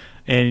spectrum,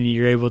 and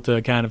you're able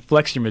to kind of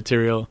flex your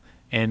material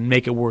and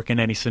make it work in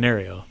any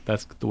scenario.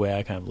 That's the way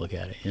I kind of look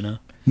at it,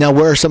 Now,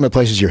 where are some of the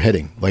places you're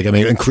hitting? Like, I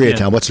mean, in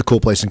Koreatown, what's the cool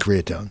place in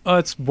Koreatown? Oh,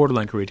 it's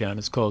borderline Koreatown.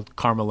 It's called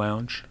Karma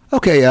Lounge.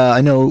 Okay,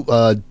 I know.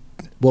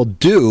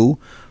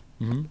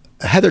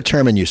 Heather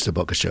Turman used to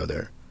book a show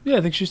there. Yeah,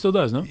 I think she still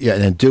does, no? Yeah,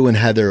 and then Du and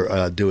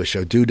Heather do a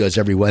show. Du does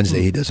every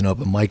Wednesday. He does an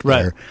open mic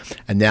there.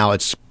 And now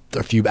it's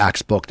a few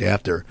acts booked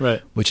after.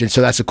 Right.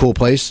 So that's a cool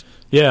place?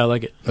 Yeah, I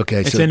like it.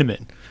 Okay. It's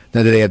intimate.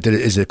 Now,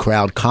 is it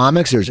crowd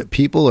comics, or is it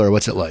people, or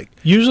what's it like?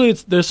 Usually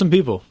there's some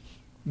people.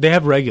 They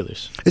have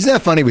regulars. Isn't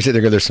that funny? We sit there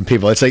and go, there's some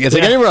people. It's like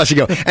anywhere else you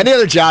go. Any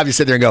other job, you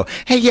sit there and go,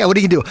 hey, yeah, what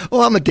do you do?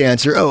 Oh, I'm a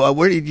dancer. Oh,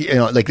 where do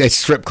you like that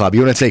strip club?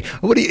 You want to say,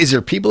 is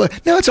there people there?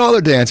 No, it's all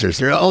the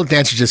dancers. All the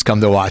dancers just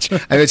come to watch. I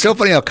mean, it's so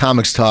funny how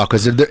comics talk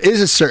because there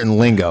is a certain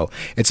lingo.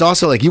 It's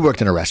also like you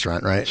worked in a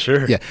restaurant, right?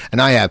 Sure. Yeah, and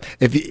I have.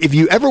 If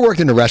you ever worked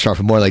in a restaurant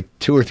for more like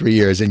 2 or 3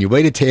 years and you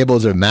waited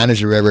tables or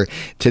managed or whatever,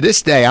 to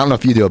this day, I don't know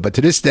if you do it, but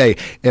to this day,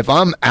 if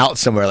I'm out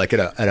somewhere like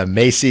at a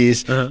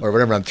Macy's or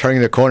whatever, I'm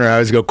turning the corner, I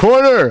always go,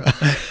 corner.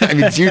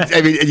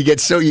 You got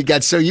so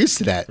used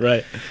to that.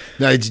 Right.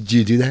 Now, do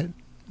you do that?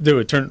 Do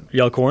it.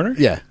 Yell corner?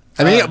 Yeah.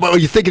 I mean, what are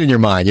you thinking in your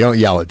mind? You don't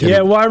yell it.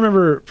 Yeah, well, I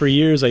remember for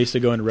years I used to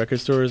go into record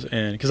stores,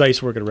 and because I used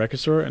to work at a record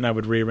store, and I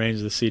would rearrange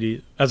the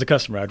CD as a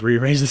customer. I'd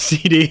rearrange the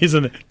CDs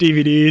and the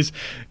DVDs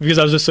because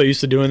I was just so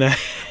used to doing that.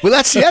 Well,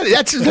 that's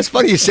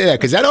funny you say that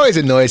because that always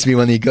annoys me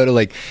when you go to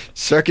like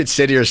Circuit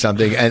City or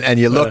something, and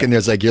you look and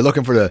there's like you're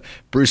looking for the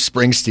Bruce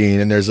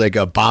Springsteen, and there's like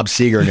a Bob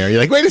Seger in there.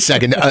 You're like, wait a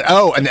second,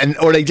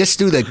 or they just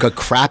do like a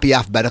crappy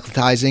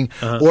alphabetizing,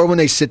 or when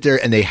they sit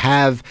there and they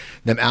have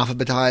them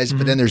alphabetized,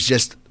 but then there's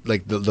just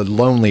like the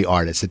lonely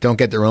artists that don't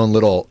get their own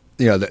little,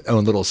 their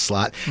own little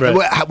slot.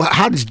 Right.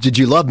 How did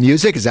you love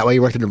music? Is that why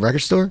you worked in a record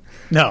store?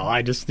 No,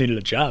 I just needed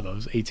a job. I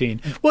was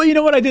 18. Well, you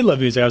know what? I did love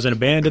music. I was in a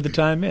band at the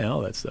time, all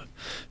that stuff.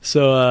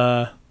 So,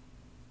 I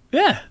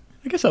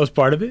guess that was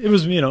part of it. It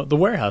was, the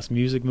Warehouse,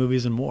 music,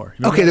 movies, and more.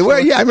 Okay,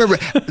 I remember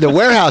the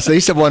Warehouse. They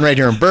used to have one right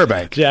here in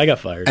Burbank. Yeah, I got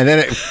fired. And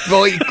then,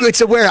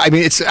 it's a warehouse. I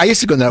mean, I used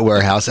to go to that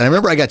Warehouse, and I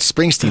remember I got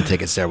Springsteen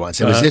tickets there once.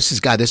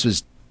 This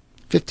was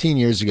 15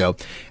 years ago,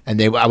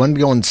 and I wanted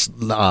to go in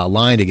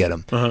line to get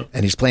him,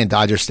 and he's playing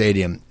Dodger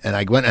Stadium, and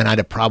I went and I had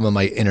a problem with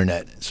my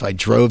internet, so I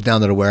drove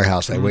down to the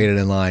warehouse. And I waited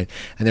in line,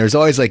 and there's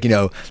always like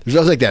there's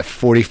always like that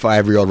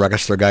 45-year-old record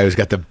store guy who's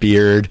got the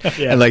beard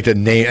and like the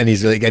name, and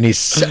he's like,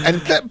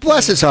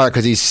 bless his heart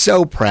because he's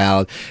so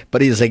proud,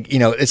 but he's like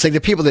it's like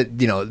the people that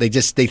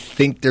they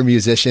think they're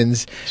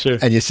musicians, sure.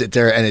 And you sit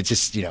there and it's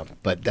just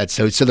but that's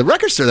so the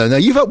record store though. Now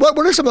you've had, what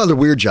are some other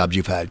weird jobs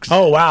you've had?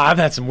 Oh wow, I've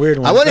had some weird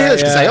ones. I want to hear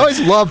this because I always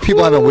love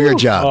people having weird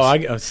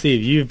jobs. Oh,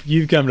 Steve,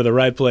 you've come to the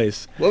right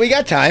place. Well, we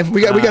got time.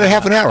 We got a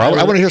half an hour. I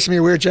want to hear some of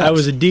your weird jobs. I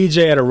was a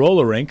DJ at a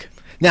roller rink.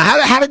 Now,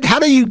 how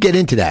do you get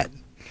into that?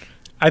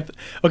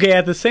 Okay,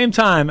 at the same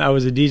time, I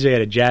was a DJ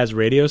at a jazz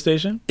radio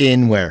station.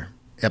 In where?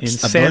 In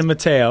San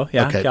Mateo,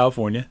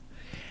 California.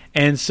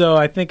 And so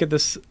I think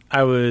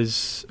I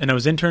was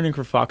interning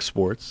for Fox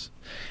Sports,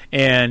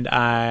 and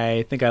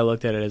I think I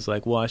looked at it as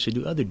like, well, I should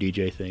do other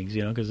DJ things,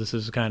 because this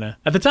is kind of,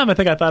 at the time I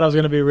think I thought I was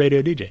going to be a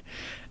radio DJ,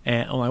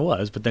 and I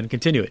was, but then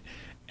continue it.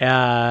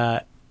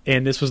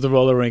 And this was the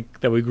roller rink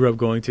that we grew up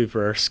going to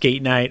for our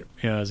skate night,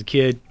 as a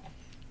kid,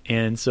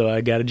 and so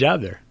I got a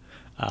job there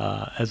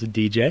as a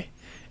DJ,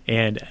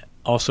 and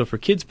also for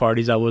kids'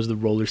 parties, I was the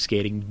roller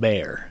skating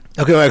bear.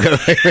 Okay, wait.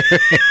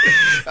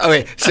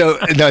 Okay, so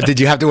no, did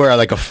you have to wear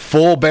like a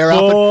full bear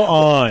outfit? Full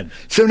on.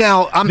 So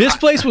now this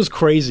place was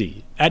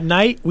crazy. At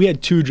night, we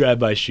had 2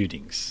 drive-by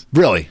shootings.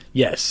 Really?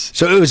 Yes.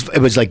 So it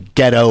was like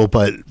ghetto,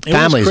 but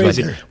families went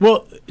there.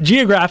 Well,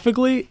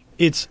 geographically,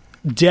 it's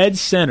dead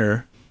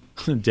center.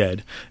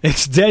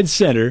 It's dead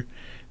center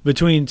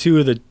between 2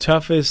 of the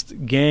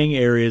toughest gang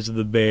areas of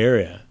the Bay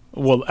Area.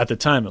 Well, at the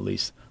time, at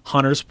least,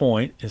 Hunters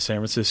Point in San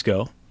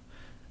Francisco,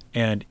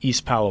 and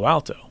East Palo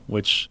Alto,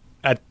 which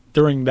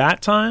during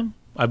that time,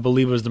 I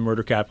believe was the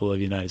murder capital of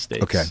the United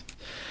States. Okay.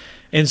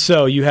 And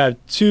so you have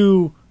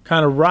 2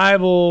 kind of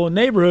rival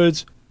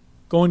neighborhoods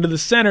going to the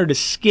center to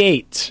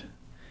skate.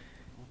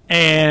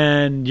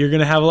 And you're going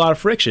to have a lot of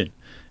friction.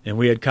 And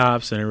we had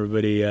cops and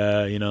everybody,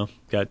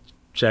 got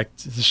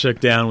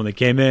shook down when they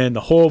came in. The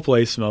whole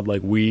place smelled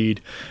like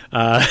weed.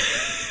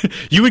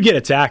 You would get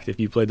attacked if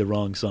you played the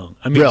wrong song.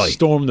 I mean, really?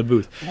 Storm the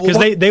booth. Because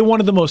they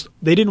wanted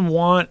they didn't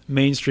want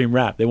mainstream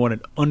rap. They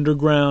wanted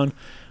underground.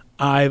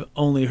 I've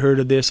only heard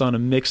of this on a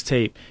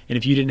mixtape, and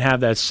if you didn't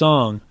have that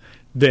song,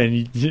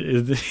 then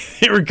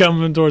they were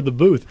coming toward the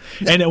booth.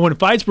 And when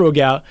fights broke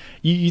out,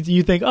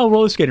 you think, oh,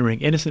 roller skating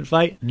rink, innocent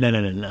fight?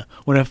 No.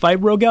 When a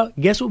fight broke out,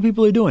 guess what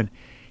people are doing?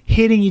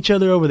 Hitting each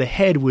other over the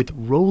head with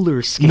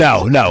roller skates.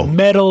 No.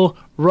 Metal.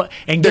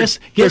 And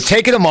they're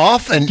taking them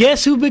off. And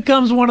guess who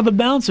becomes one of the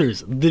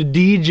bouncers? The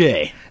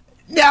DJ.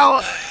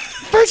 Now,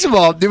 first of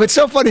all, what's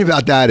so funny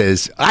about that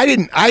is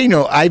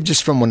I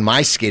just from when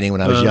my skating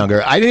when I was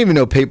younger, I didn't even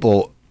know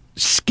people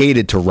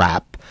skated to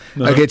rap.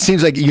 Like it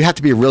seems like you have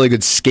to be a really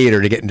good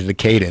skater to get into the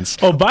cadence.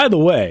 Oh, by the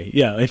way,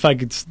 if I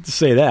could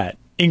say that,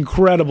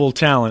 incredible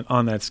talent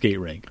on that skate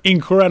rink.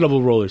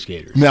 Incredible roller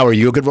skaters. Now, are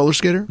you a good roller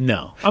skater?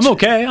 No. I'm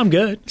okay. I'm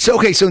good. So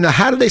now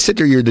how do they sit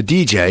there? You're the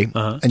DJ,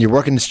 and you're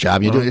working this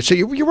job. So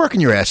you're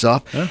working your ass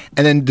off. And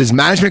then does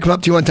management come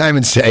up to you one time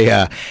and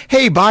say,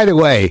 hey, by the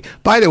way,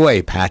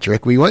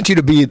 Patrick, we want you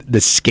to be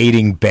the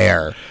skating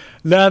bear?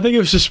 No, I think it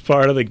was just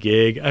part of the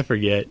gig. I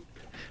forget.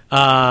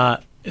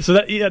 So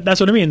that's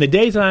what I mean. In the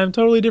daytime,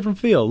 totally different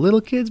feel.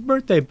 Little kids'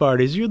 birthday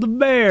parties, you're the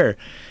bear.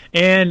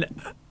 And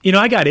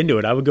I got into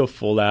it. I would go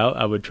full out.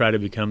 I would try to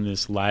become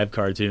this live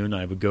cartoon.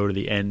 I would go to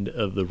the end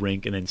of the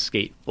rink and then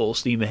skate full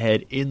steam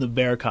ahead in the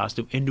bear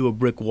costume into a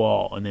brick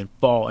wall and then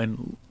fall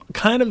and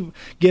kind of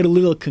get a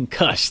little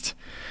concussed.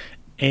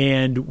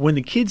 And when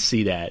the kids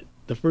see that,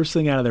 the first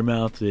thing out of their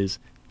mouth is,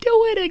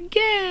 do it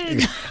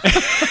again.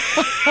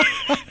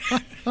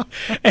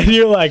 And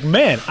you're like,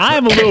 man,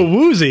 I'm a little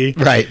woozy.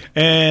 Right.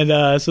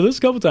 And so there's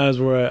a couple times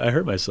where I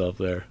hurt myself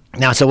there.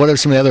 Now, so what are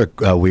some of the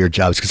other weird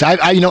jobs? Because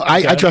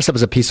I dressed up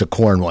as a piece of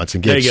corn once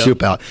and gave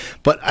soup out.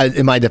 But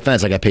in my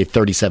defense, I paid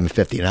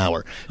 $37.50 an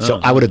hour. So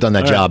I would have done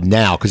that job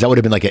now because that would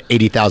have been like an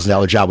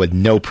 $80,000 job with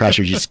no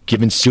pressure, just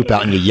giving soup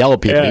out and you yell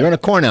at people. Yeah. You're in a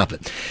corn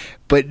outfit.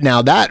 But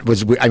now that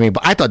was,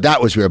 I thought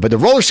that was weird. But the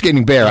roller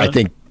skating bear, I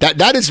think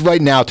that is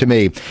right now to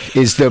me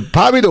is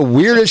probably the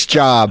weirdest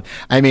job.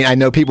 I mean, I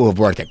know people who've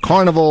worked at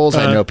carnivals.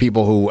 I know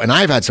people who, and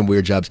I've had some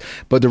weird jobs.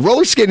 But the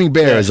roller skating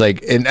bear is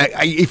like, and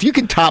if you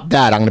can top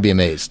that, I'm going to be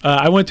amazed.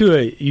 I went to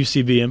a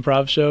UCB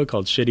improv show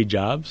called Shitty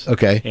Jobs.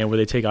 Okay. And where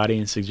they take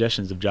audience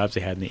suggestions of jobs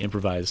they had and they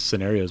improvise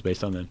scenarios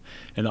based on them.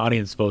 And the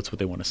audience votes what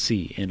they want to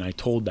see. And I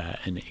told that,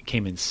 and it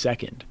came in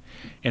second.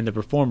 And the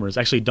performers,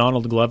 actually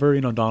Donald Glover,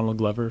 Donald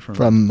Glover from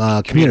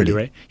Community,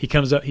 right? He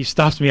comes up, he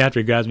stops me after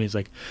he grabs me. He's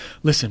like,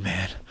 listen,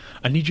 man,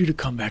 I need you to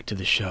come back to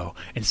the show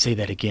and say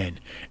that again.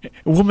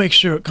 We'll make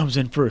sure it comes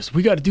in first.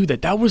 We got to do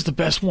that. That was the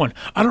best one.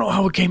 I don't know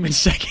how it came in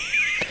second.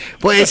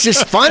 Well, it's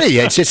just funny.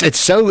 It's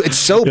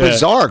so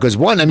bizarre because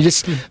one, I mean,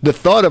 just the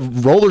thought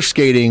of roller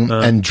skating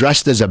and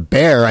dressed as a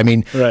bear. I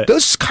mean,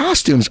 those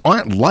costumes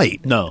aren't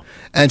light. No.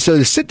 And so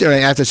to sit there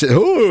and have to say,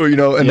 oh,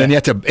 and then you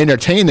have to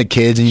entertain the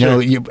kids, and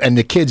and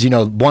the kids,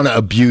 want to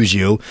abuse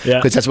you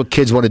because that's what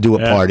kids want to do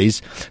at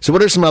parties. So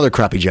what are some other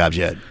crappy jobs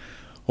you had?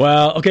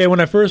 Well, okay, when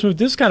I first moved,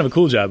 this is kind of a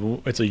cool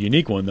job. It's a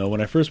unique one, though.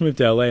 When I first moved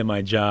to L.A.,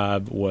 my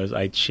job was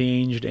I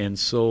changed and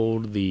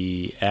sold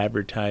the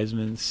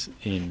advertisements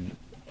in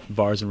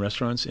bars and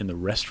restaurants in the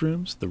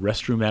restrooms, the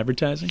restroom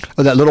advertising.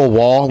 Oh, that little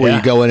wall where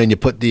you go in and you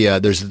put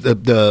there's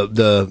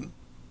the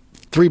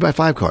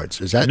 3x5 cards.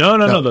 Is that?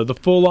 No. The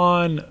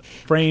full-on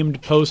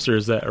framed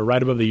posters that are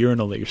right above the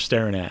urinal that you're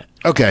staring at.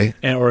 Okay.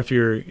 Or if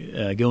you're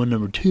going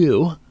number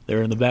 2...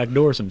 they're in the back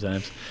door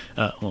sometimes.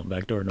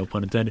 Back door, no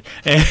pun intended.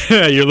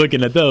 And you're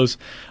looking at those.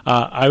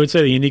 I would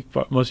say the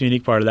most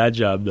unique part of that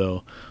job,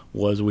 though,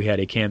 was we had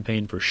a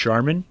campaign for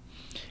Charmin,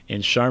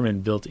 and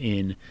Charmin built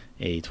in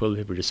a toilet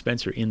paper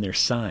dispenser in their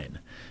sign.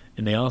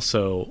 And they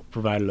also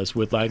provided us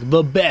with,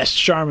 the best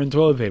Charmin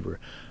toilet paper.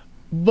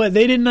 But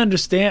they didn't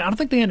understand. I don't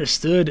think they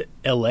understood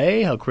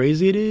L.A., how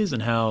crazy it is,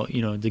 and how,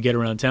 to get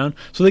around town.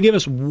 So they gave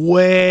us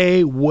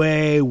way,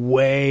 way,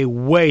 way,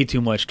 way too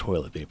much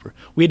toilet paper.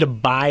 We had to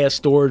buy a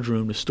storage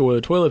room to store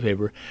the toilet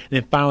paper. And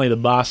then finally the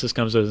boss just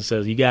comes to us and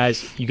says, you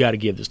guys, you got to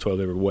give this toilet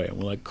paper away. And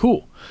we're like,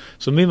 cool.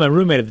 So me and my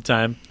roommate at the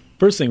time,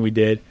 first thing we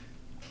did,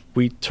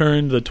 we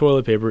turned the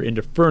toilet paper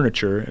into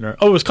furniture.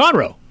 It was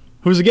Conroe,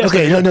 who was a guest.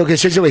 Okay, no,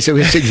 so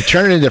you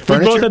turn it into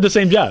furniture? We both had the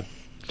same job.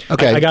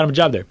 Okay. I got him a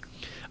job there.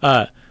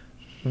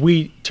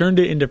 We turned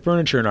it into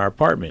furniture in our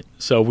apartment.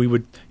 So we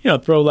would,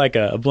 throw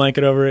a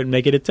blanket over it and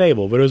make it a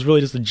table. But it was really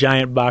just a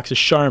giant box of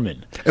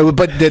Charmin.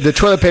 But the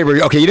toilet paper,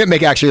 you didn't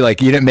make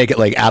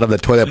it out of the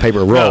toilet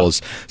paper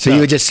rolls. You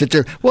would just sit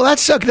there. Well,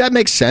 that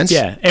makes sense.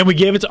 Yeah, and we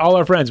gave it to all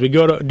our friends. We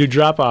go to do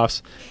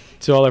drop-offs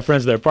to all our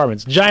friends at their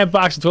apartments. Giant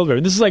box of toilet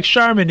paper. This is like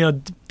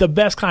Charmin, the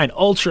best kind,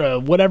 ultra,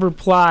 whatever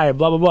ply,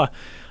 blah, blah, blah.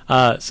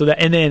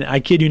 And then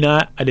I kid you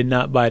not, I did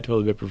not buy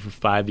toilet paper for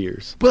 5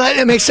 years. Well,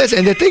 that makes sense.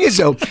 And the thing is,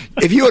 though,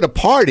 if you had a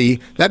party,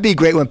 that'd be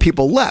great when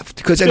people left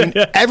because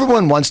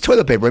everyone wants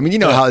toilet paper. I mean,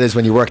 how it is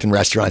when you worked in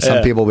restaurants.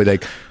 Some people will be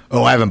like,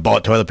 "Oh, I haven't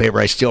bought toilet paper.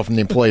 I steal from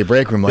the employee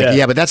break room."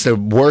 Yeah, but that's the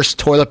worst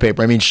toilet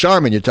paper. I mean,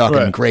 Charmin, you're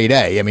talking grade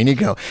A. I mean, you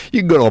can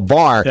go to a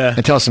bar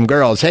and tell some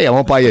girls, "Hey, I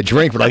won't buy you a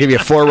drink, but I'll give you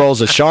 4 rolls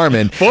of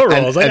Charmin." 4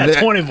 rolls? I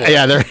got 24.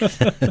 Yeah.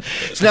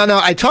 So now,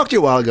 I talked to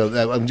you a while ago.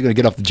 I'm going to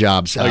get off the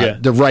jobs.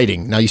 The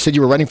writing. Now, you said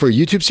you were writing for a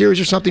YouTube series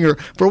or something, or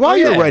for a while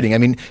you were writing. I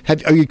mean,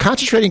 are you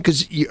concentrating?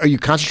 Are you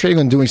concentrating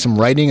on doing some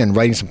writing and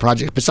writing some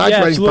projects besides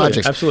writing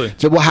projects? Absolutely.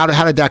 So,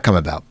 how did that come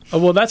about?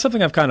 Well, that's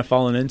something I've kind of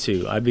fallen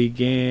into. I've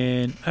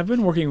been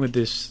working with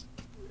this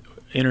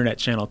internet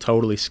channel,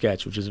 Totally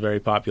Sketch, which is very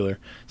popular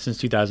since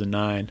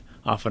 2009,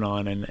 off and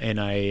on, and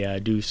I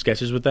do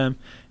sketches with them.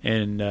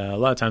 And a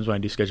lot of times when I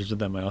do sketches with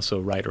them, I also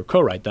write or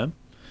co-write them.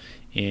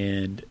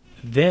 And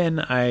then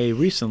I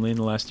recently, in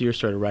the last year,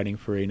 started writing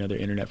for another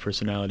internet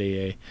personality,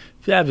 a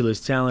fabulous,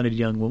 talented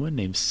young woman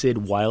named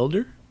Sid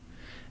Wilder.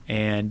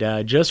 And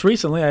just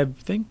recently, I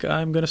think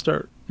I'm going to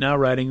start now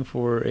writing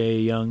for a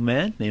young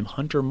man named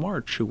Hunter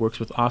March, who works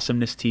with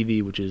Awesomeness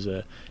TV, which is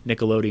a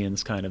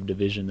Nickelodeon's kind of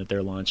division that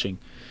they're launching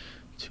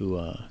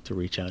to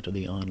reach out to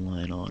the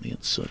online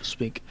audience, so to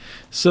speak.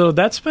 So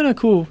that's been a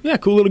cool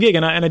little gig.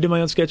 And I do my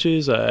own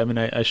sketches.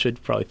 I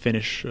should probably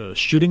finish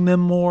shooting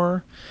them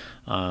more.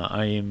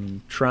 I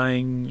am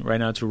trying right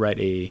now to write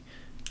a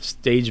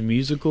stage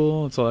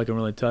musical. That's all I can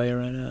really tell you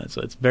right now.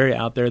 So it's very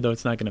out there, though.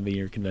 It's not going to be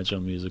your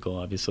conventional musical,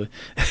 obviously.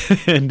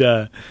 And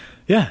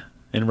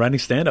and writing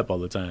stand-up all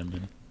the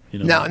time.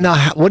 And,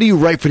 Now, what do you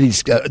write for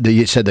these?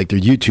 You said they're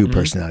YouTube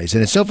personalities,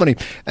 and it's so funny.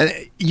 And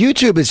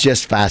YouTube is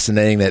just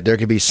fascinating that there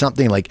can be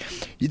something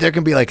there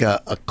can be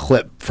a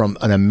clip from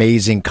an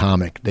amazing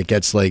comic that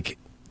gets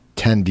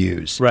 10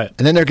 views, right?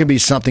 And then there can be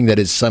something that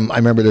is I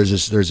remember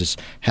there's this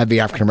heavy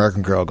African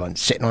American girl going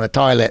sitting on the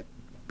toilet.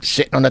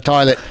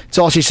 That's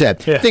all she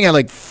said. Yeah. I think I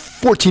had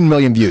 14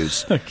 million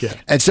views. Okay.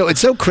 And so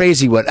it's so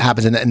crazy what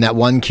happens. And that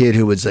one kid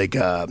who was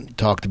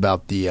talked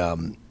about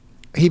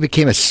he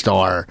became a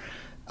star.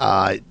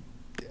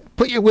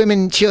 Put your women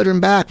and children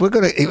back. We're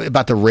going to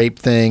about the rape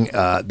thing.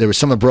 There was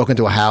someone broke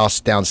into a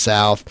house down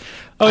south.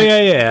 Oh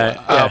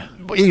yeah.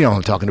 You know what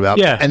I'm talking about.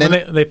 Yeah, and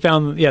then they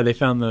found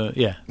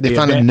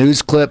the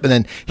news clip, and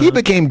then he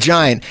became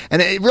giant,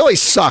 and it really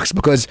sucks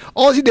because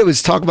all he did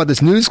was talk about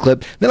this news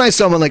clip. Then I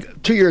saw him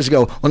 2 years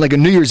ago on a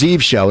New Year's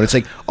Eve show, and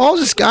it's all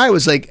this guy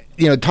was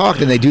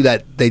talked, and they do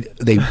that.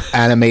 They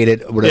animate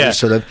it, whatever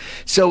sort of.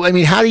 So I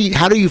mean, how do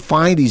you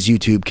find these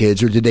YouTube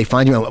kids, or did they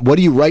find you? What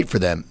do you write for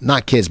them?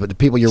 Not kids, but the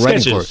people you're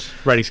writing for.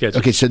 Writing sketches.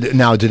 Okay, so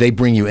now do they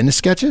bring you into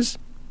sketches?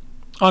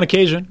 On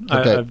occasion.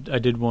 Okay. I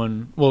did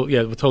one. Well,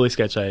 yeah, with Totally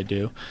Sketch I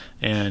do,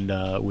 and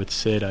with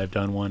Sid I've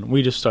done one.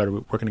 We just started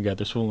working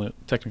together, so we only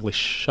technically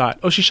shot.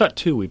 Oh, she shot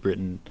 2 we've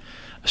written.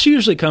 She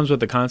usually comes with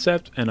the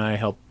concept, and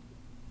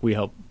we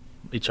help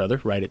each other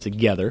write it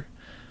together.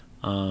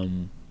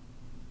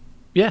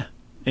 Yeah,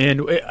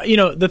 and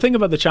the thing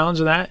about the challenge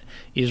of that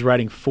is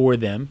writing for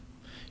them.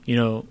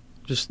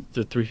 just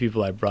the three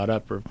people I brought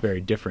up are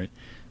very different.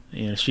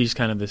 She's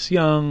kind of this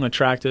young,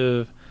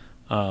 attractive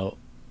girl,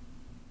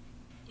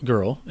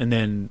 and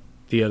then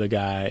the other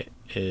guy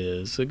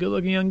is a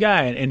good-looking young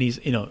guy, and he's,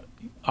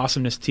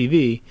 Awesomeness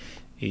TV.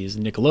 He's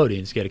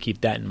Nickelodeon, so you got to keep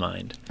that in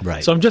mind.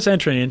 Right. So I'm just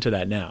entering into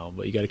that now,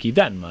 but you got to keep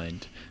that in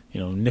mind.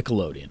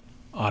 Nickelodeon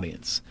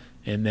audience,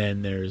 and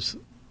then there's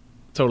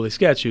Totally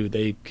Sketch, who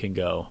they can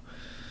go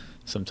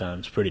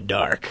sometimes pretty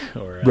dark.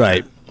 Or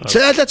right. So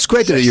that's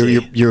great that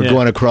you're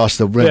going across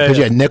the rim,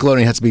 because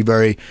Nickelodeon has to be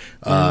very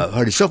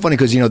hard. It's so funny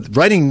because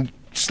writing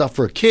stuff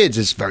for kids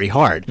is very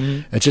hard.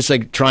 Mm-hmm. It's just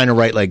like trying to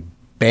write like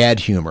bad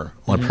humor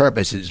on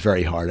purpose is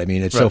very hard. I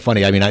mean, it's so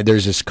funny. I mean,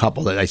 there's this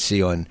couple that I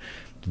see on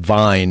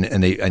Vine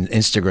and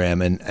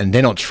Instagram, and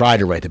they don't try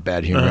to write the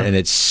bad humor, and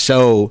it's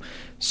so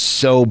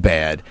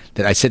bad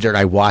that I sit there and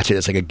I watch it.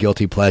 It's like a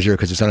guilty pleasure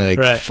because it's only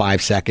like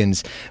 5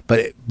 seconds.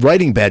 But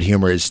writing bad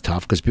humor is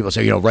tough because people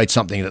say, write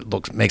something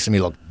that makes me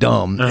look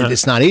dumb. And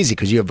it's not easy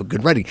because you have a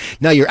good writing.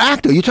 Now, your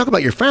actor, you talk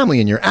about your family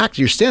and your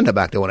stand-up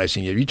actor when I've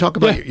seen you. You talk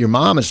about your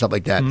mom and stuff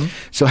like that. Mm-hmm.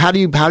 So how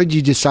did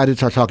you decide to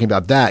start talking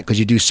about that? Because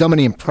you do so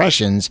many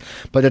impressions.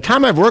 But the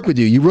time I've worked with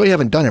you, you really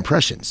haven't done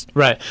impressions.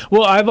 Right.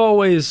 Well,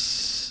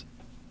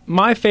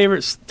 my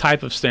favorite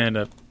type of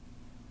stand-up,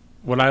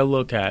 what I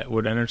look at,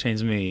 what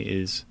entertains me,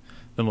 is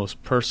the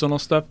most personal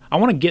stuff. I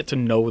want to get to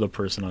know the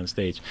person on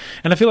stage.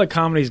 And I feel like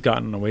comedy's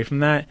gotten away from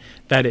that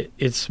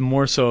it's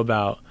more so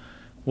about,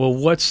 well,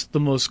 what's the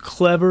most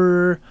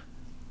clever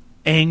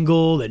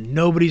angle that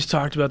nobody's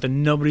talked about, that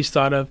nobody's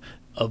thought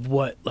of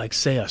what, like,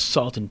 say, a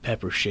salt and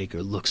pepper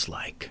shaker looks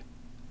like.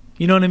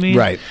 You know what I mean?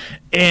 Right.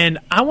 And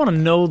I want to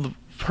know the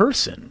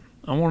person.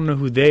 I want to know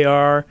who they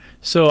are.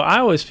 So I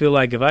always feel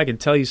like if I can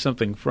tell you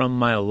something from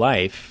my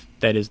life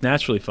that is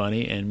naturally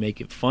funny and make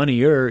it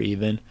funnier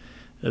even,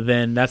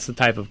 then that's the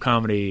type of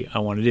comedy I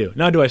want to do.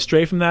 Now, do I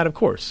stray from that? Of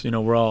course.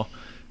 We're all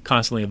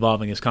constantly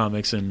evolving as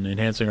comics and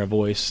enhancing our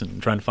voice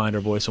and trying to find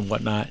our voice and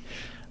whatnot.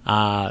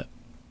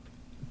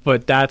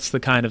 But that's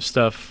the kind of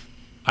stuff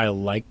I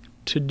like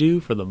to do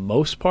for the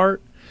most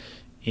part.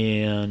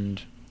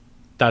 And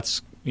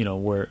that's,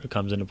 where it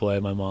comes into play.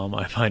 My mom,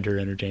 I find her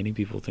entertaining.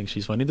 People think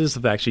she's funny. This is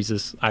the fact she's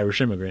this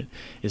Irish immigrant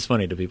is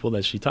funny to people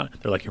that she talks.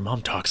 They're like, your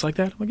mom talks like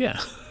that? I'm like, yeah.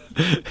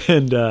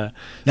 And now,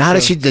 how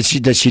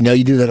does she know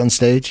you do that on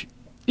stage?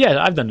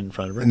 Yeah, I've done it in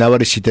front of her. Now, what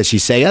does she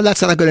say? Yeah,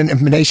 that's not a good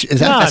impression.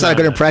 That's not a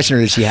good impression,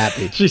 or is she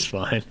happy? She's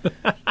fine.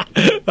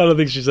 I don't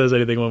think she says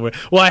anything one way.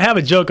 Well, I have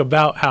a joke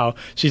about how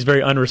she's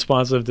very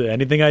unresponsive to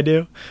anything I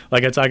do.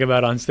 Like I talk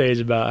about on stage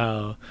about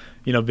how,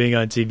 being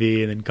on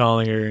TV and then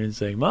calling her and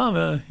saying,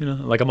 Mom,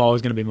 like I'm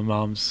always going to be my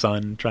mom's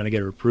son, trying to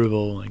get her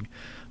approval. Like,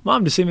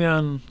 Mom, did you see me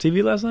on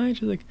TV last night?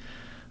 She's like,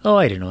 oh,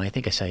 I don't know. I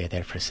think I saw you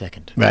there for a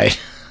second. Right.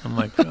 I'm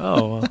like,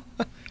 oh, well.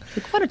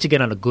 Like, why don't you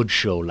get on a good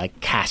show like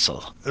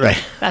Castle? Right.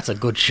 That's a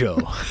good show.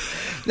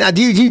 Now,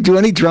 do you do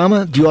any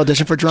drama? Do you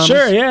audition for dramas?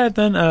 Sure, yeah.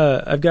 Then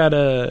I've got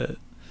I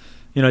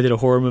did a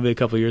horror movie a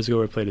couple of years ago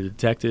where I played a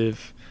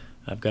detective.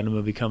 I've got a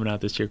movie coming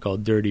out this year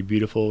called Dirty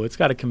Beautiful. It's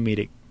got a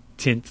comedic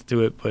tint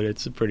to it, but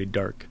it's a pretty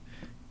dark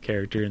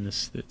character in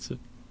this. It's a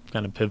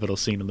kind of pivotal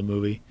scene of the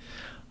movie.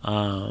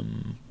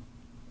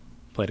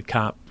 Played a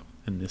cop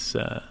in this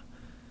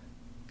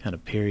kind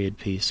of period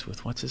piece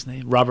with, what's his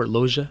name? Robert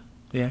Loggia.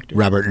 The actor?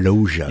 Robert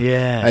Loggia.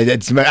 Yeah.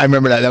 I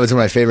remember that. That was one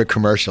of my favorite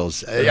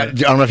commercials. I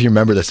don't know if you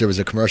remember this. There was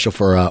a commercial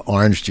for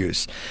orange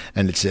juice,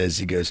 and it says,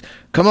 he goes,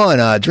 come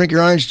on, drink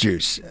your orange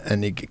juice.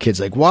 And the kid's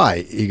like,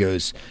 why? He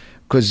goes,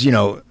 because,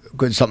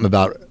 something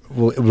about,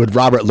 would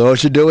Robert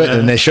Loggia do it?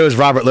 And it shows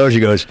Robert Loggia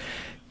goes,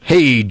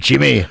 hey,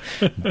 Jimmy,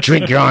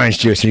 drink your orange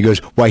juice. And he goes,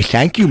 why,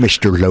 thank you,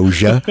 Mr.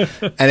 Loggia.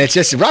 And it's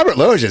just, Robert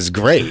Loggia is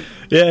great.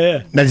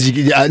 Yeah. Now,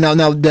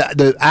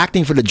 the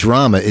acting for the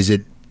drama, is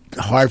it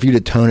hard for you to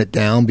tone it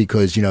down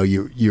because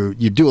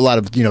you do a lot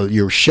of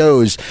your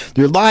shows,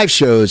 your live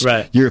shows,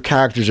 right? Your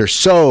characters are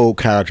so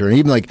character, and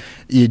even like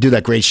you do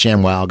that Great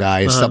ShamWow guy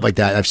and stuff like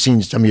that. I've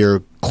seen some of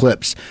your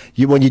clips.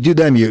 When you do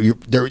them, you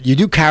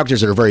do characters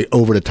that are very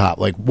over the top,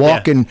 like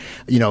walking.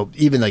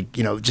 Even like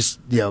just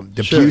the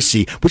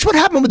Busey. Which what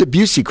happened with the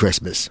Busey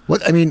Christmas?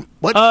 What?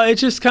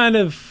 It's just kind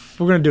of,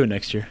 we're gonna do it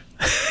next year.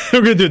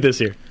 We're gonna do it this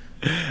year.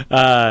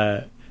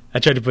 I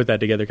tried to put that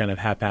together kind of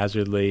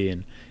haphazardly,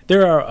 and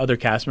there are other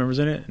cast members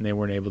in it, and they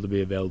weren't able to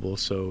be available,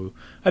 so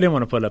I didn't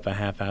want to put up a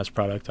half-assed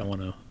product. I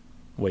want to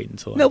wait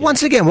until. Now,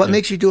 once again, what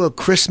makes you do a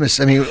Christmas?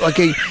 I mean,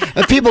 okay,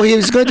 people. He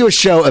was going to do a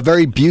show, a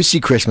very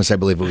Busey Christmas, I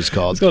believe it was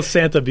called. It's called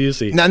Santa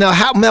Busey.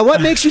 Now,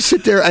 what makes you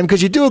sit there?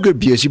 Because you do a good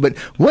Busey, but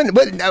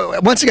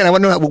once again, I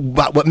want to know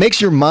what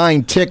makes your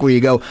mind tick, where you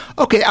go,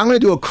 okay, I'm going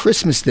to do a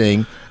Christmas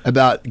thing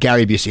about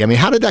Gary Busey. I mean,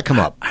 how did that come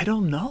up? I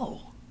don't know.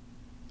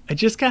 It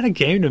just kind of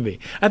came to me.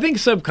 I think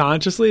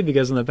subconsciously,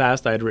 because in the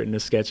past I had written a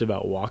sketch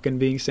about Walken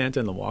being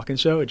Santa in the Walken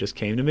show. It just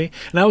came to me.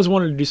 And I always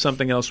wanted to do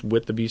something else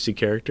with the Busey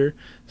character.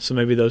 So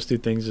maybe those two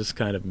things just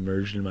kind of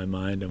merged in my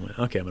mind. And went,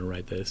 okay, I'm going to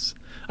write this.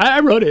 I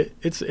wrote it.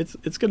 It's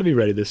going to be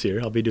ready this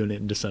year. I'll be doing it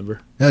in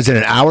December. Now, is it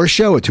an hour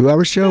show, a 2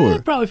 hour show?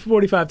 Probably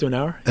 45 to an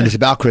hour. And it's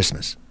about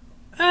Christmas.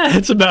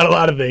 It's about a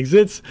lot of things.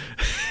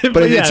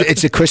 But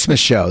it's a Christmas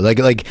show.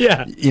 Like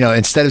Yeah.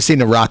 Instead of seeing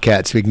the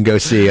Rockettes, we can go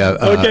see.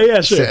 Okay,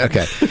 yeah, sure.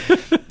 Okay.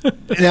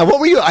 Now, what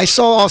were you? I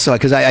saw also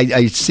because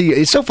I see.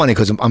 It's so funny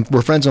because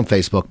we're friends on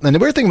Facebook, and the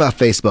weird thing about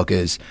Facebook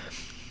is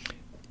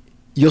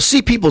you'll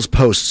see people's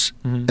posts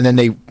and then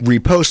they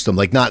repost them,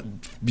 like not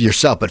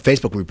yourself, but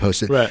Facebook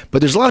reposts it. Right.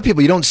 But there's a lot of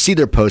people you don't see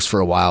their posts for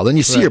a while. Then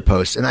you see your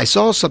posts, and I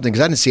saw something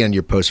because I didn't see it on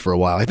your post for a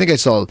while. I think I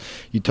saw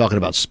you talking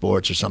about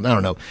sports or something. I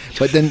don't know.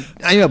 But then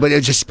I know, but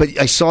I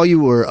saw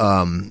you were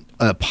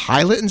a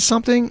pilot in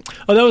something.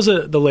 Oh, that was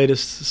the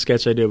latest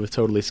sketch I did with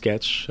Totally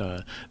Sketch.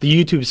 The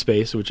YouTube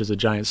Space, which is a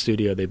giant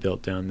studio they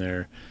built down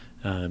there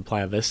in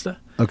Playa Vista.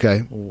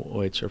 Okay.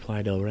 Or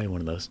Playa del Rey, one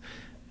of those.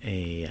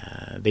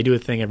 They do a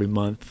thing every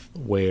month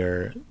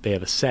where they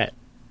have a set.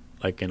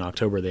 Like in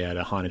October, they had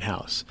a haunted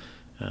house.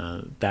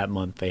 That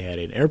month, they had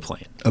an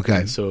airplane. Okay.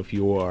 And so if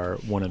you are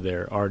one of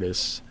their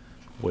artists,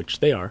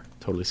 which they are,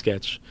 Totally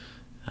Sketch,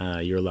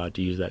 you're allowed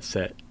to use that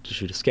set to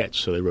shoot a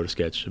sketch. So they wrote a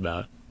sketch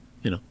about,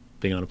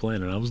 being on a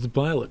plane, and I was the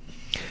pilot.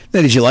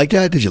 Now, did you like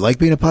that? Did you like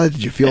being a pilot?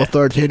 Did you feel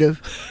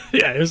authoritative?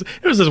 Yeah, it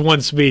was this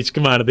one speech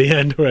come out at the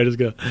end where I just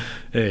go,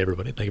 "Hey,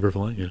 everybody, thank you for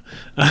flying."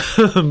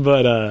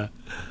 But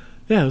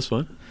yeah, it was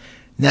fun.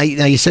 Now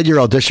you said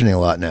you're auditioning a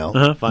lot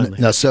now. Finally.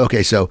 Now, so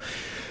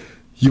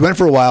you went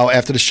for a while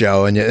after the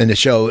show, and the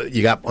show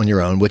you got on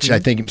your own, which I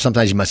think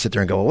sometimes you must sit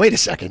there and go, well, wait a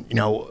second,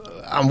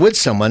 I'm with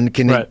someone.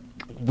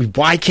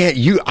 Why can't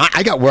you?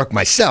 I got work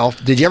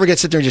myself. Did you ever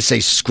sit there and just say,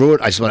 screw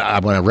it, I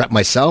want to rep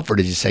myself? Or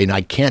did you say, no,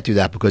 I can't do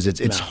that because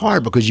it's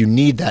hard because you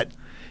need that?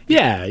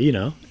 Yeah,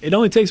 it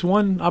only takes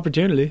one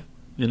opportunity.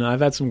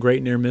 I've had some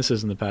great near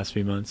misses in the past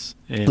few months.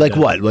 And, like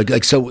what?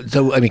 Like so.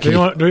 I mean, do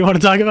we want to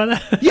talk about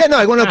that? Yeah, no,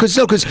 I want to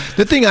know because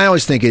the thing I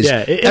always think is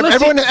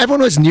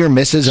everyone has near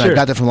misses, and I've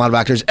got that from a lot of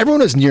actors.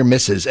 Everyone has near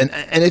misses, and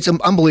it's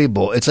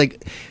unbelievable. It's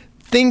like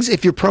things.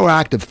 If you're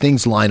proactive,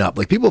 things line up.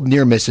 Like people have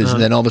near misses,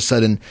 and then all of a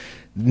sudden,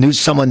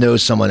 someone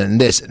knows someone, and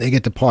they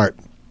get the part.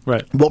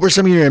 Right. What were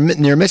some of your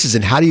near misses,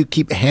 and how do you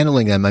keep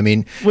handling them? I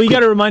mean, well, you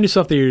got to remind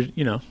yourself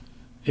that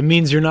it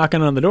means you're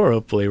knocking on the door,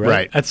 hopefully, right?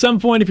 Right. At some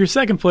point, if you're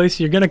second place,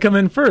 you're going to come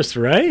in first,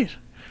 right?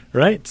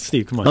 Right,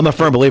 Steve, come on. I'm a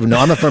firm believer. No,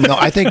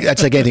 I think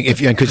that's like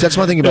anything. Because that's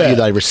one thing about you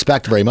that I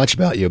respect very much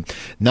about you.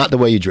 Not the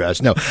way you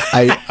dress. No,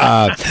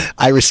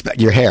 I respect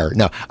your hair.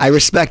 No, I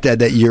respect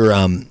that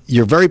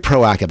you're very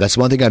proactive. That's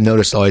one thing I've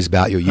noticed always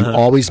about you. You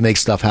always make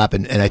stuff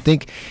happen. And I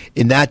think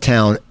in that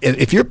town,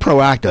 if you're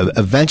proactive,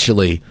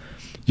 eventually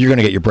you're going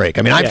to get your break.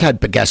 I mean, I've had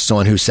guests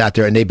on who sat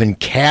there and they've been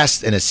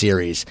cast in a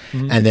series,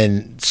 and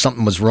then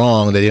something was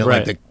wrong. They didn't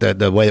like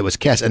the way it was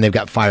cast, and they've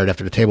got fired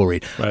after the table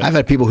read. Right. I've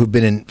had people who've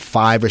been in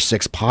 5 or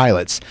 6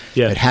 pilots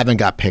that haven't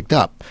got picked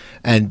up,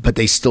 but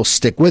they still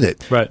stick with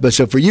it. Right. But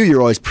so for you,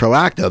 you're always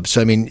proactive.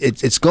 So I mean,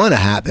 it's going to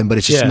happen, but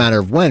it's just a matter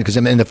of when. Because I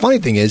mean, the funny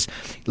thing is,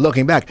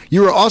 looking back,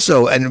 you were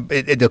also, and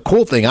the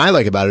cool thing I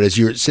like about it is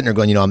you're sitting there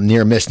going, I'm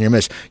near miss.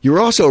 You were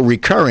also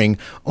recurring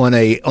on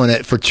a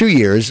for 2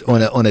 years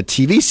on a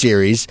TV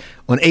series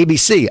on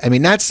ABC. I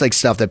mean, that's like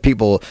stuff that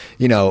people,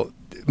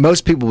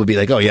 most people would be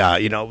like, oh yeah,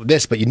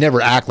 this, but you never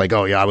act like,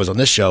 oh yeah, I was on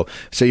this show.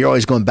 So you're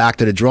always going back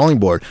to the drawing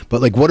board.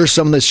 But like, what are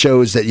some of the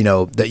shows that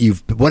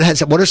what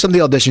are some of the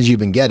auditions you've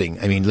been getting?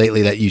 I mean,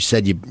 lately that you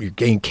said you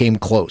came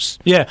close.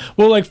 Yeah,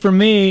 well, like for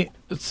me,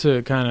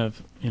 to kind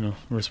of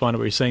respond to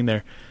what you're saying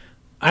there,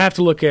 I have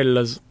to look at it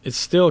as it's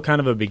still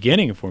kind of a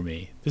beginning for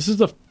me. This is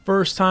the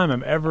first time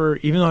I'm ever,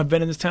 even though I've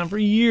been in this town for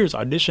years,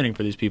 auditioning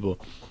for these people.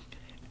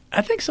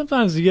 I think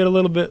sometimes they get a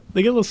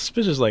little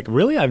suspicious, like,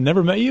 really? I've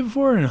never met you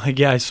before? And like,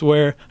 yeah, I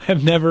swear,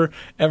 I've never,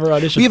 ever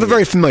auditioned. You have a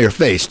very familiar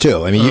face,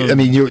 too. I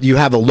mean, you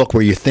have a look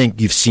where you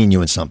think you've seen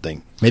you in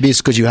something. Maybe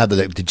it's because you have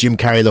the Jim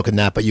Carrey look in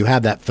that, but you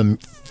have that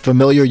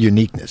familiar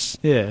uniqueness.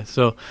 Yeah,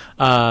 so,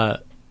 and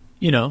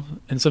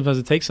sometimes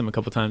it takes them a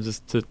couple times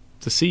just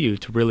to see you,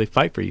 to really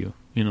fight for you.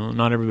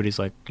 Not everybody's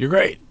like, you're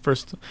great.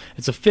 First,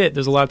 it's a fit.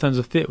 There's a lot of times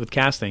a fit with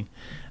casting.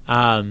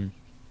 I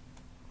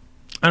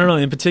don't know,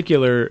 in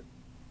particular,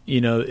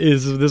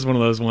 is this one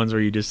of those ones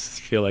where you just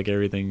feel like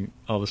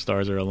all the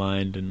stars are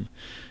aligned and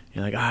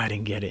you're like, I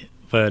didn't get it.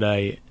 But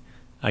I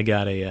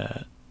got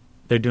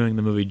they're doing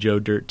the movie Joe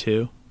Dirt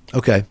 2.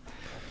 Okay.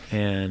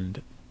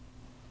 And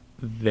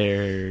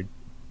let's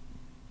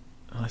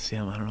see, I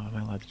don't know if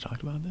I'm allowed to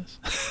talk about this.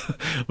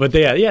 But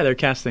they're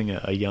casting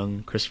a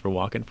young Christopher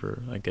Walken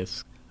for, I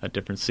guess, a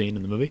different scene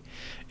in the movie.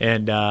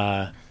 And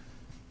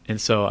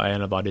so I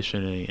ended up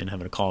auditioning and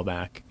having a call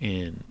back,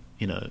 and,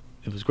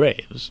 it was great.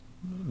 It was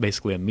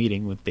basically a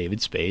meeting with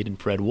David Spade and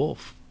Fred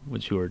Wolf,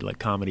 who were like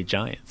comedy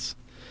giants.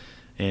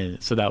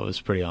 And so that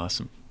was pretty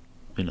awesome,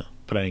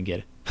 but I didn't get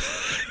it.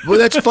 Well,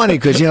 that's funny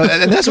because,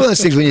 and that's one of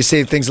those things when you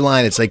say things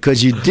align, it's like,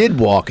 because you did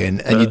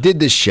Walken and you did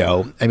this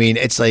show. I mean,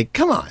 it's like,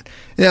 come on.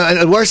 And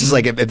the worst is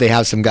like if they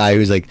have some guy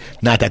who's like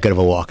not that good of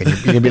a Walken,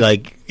 you're going to be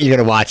like, you're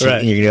going to watch it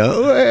and you're going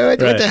to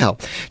go, what the hell?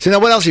 So now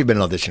what else have you been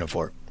auditioning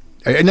for?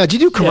 Now, do you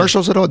do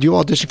commercials at all? Do you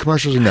audition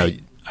commercials or no?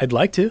 I'd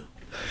like to.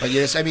 But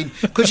yes, I mean,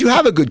 because you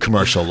have a good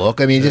commercial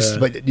look. I mean,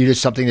 but you're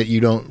just something that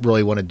you don't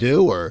really want to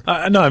do, or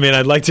no. I mean,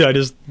 I'd like to. I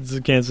just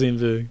can't seem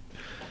to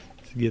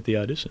to get the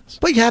auditions.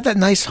 But you have that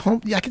nice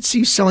home. I could see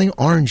you selling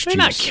orange They're juice.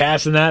 not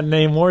casting that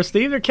anymore,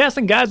 Steve. They're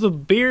casting guys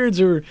with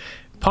beards or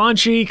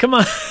paunchy. Come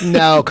on.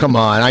 No, come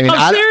on. I mean,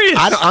 I'm serious.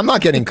 I'm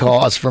not getting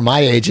calls from my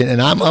agent,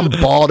 and I'm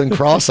bald and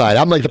cross-eyed.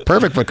 I'm like the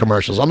perfect for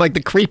commercials. I'm like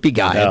the creepy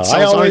guy. No, that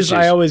sells orange juice.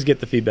 I always get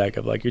the feedback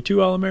of like, you're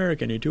too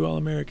all-American, you're too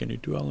all-American, you're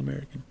too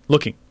all-American.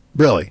 Looking.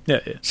 Really?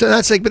 Yeah. So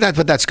that's like,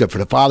 but that's good for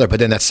the father. But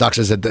then that sucks.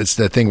 Is that it's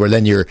the thing where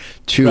then you're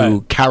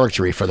too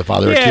charactery for the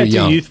father, or too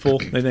young,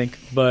 youthful, I think.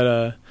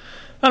 But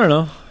I don't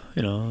know.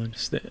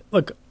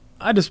 Look,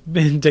 I just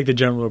take the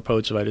general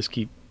approach of I just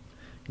keep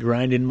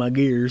grinding my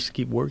gears,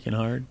 keep working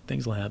hard.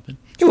 Things will happen.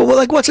 Yeah, well,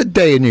 like, what's a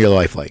day in your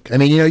life like? I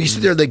mean, you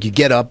sit there, like, you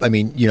get up. I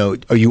mean,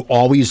 are you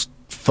always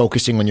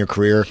focusing on your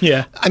career?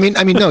 Yeah. I mean,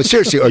 no,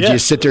 seriously. Or Yeah. do you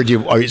sit there?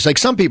 It's like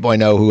some people I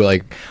know who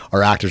like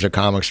are actors or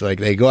comics. Like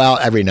they go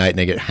out every night and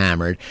they get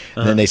hammered,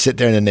 and then they sit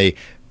there and then they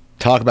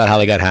talk about how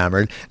they got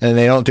hammered, and then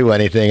they don't do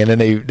anything, and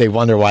then they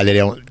wonder why they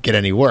don't get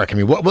any work. I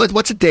mean,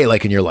 what's a day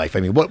like in your life?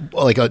 I mean, what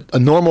like a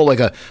normal like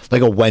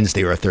a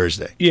Wednesday or a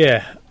Thursday?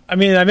 Yeah. I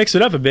mean, I mix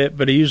it up a bit,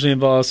 but it usually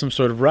involves some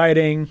sort of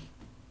writing.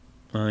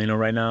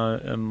 Right now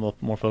I'm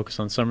more focused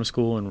on summer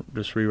school and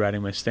just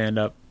rewriting my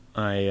stand-up.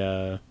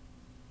 I,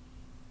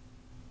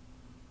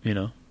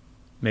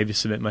 maybe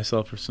submit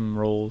myself for some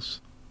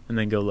roles and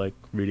then go, like,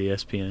 read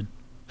ESPN.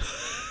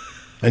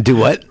 And do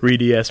what? Read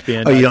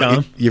ESPN.com.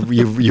 Oh,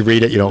 you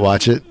read it, you don't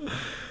watch it?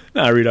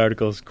 No, I read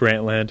articles,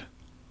 Grantland,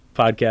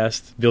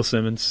 podcast, Bill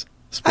Simmons,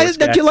 sports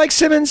Do guy. you like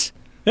Simmons?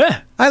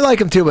 Yeah. I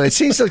like him too, but it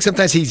seems like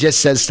sometimes he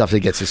just says stuff that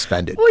gets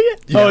suspended. Well, yeah.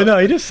 You know? No,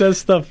 he just says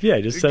stuff. Yeah,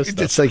 he just says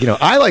stuff. It's like,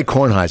 I like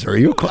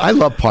Kornheiser. I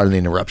love Pardon the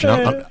Interruption.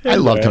 I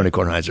love right. Tony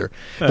Kornheiser.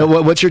 Now,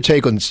 what's your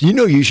take on,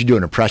 you should do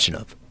an impression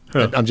of.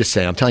 I'm just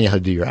saying, I'm telling you how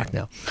to do your act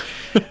now.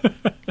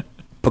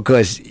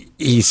 Because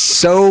he's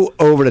so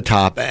over the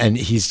top, and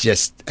he's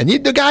just,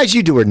 the guys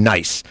you do are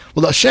nice.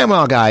 Well, the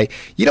ShamWow guy,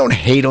 you don't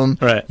hate him,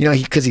 right?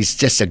 Because he's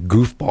just a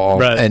goofball,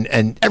 right.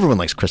 and everyone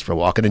likes Christopher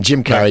Walken, and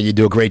Jim Carrey. Right. You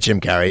do a great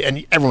Jim Carrey,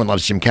 and everyone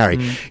loves Jim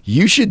Carrey.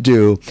 You should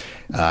do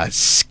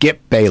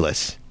Skip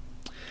Bayless.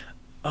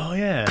 Oh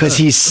yeah, because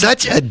he's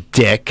such a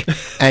dick,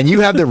 and you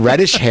have the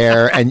reddish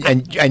hair,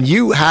 and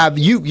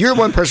you're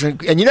one person,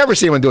 and you never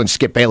see anyone doing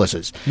Skip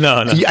Baylesses.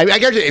 No. I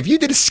guarantee if you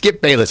did a Skip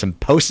Bayless and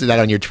posted that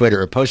on your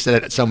Twitter or posted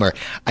it somewhere,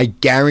 I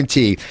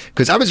guarantee,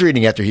 because I was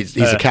reading after he's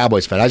a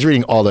Cowboys fan, I was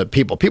reading all the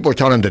people were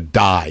telling him to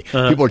die.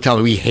 People were telling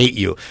him, we hate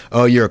you.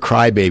 Oh, you're a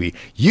crybaby.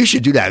 You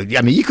should do that.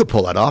 I mean, you could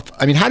pull that off.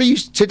 I mean, how do you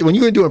when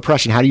you're going to do an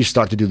impression? How do you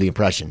start to do the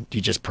impression? Do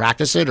you just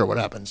practice it, or what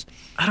happens?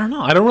 I don't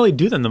know. I don't really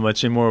do them that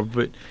much anymore,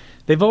 but.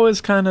 They've always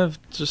kind of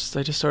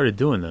I just started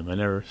doing them. I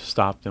never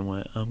stopped and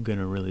went, I'm going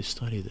to really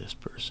study this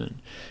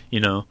person.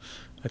 I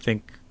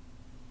think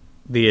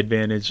the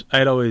advantage, I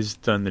had always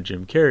done the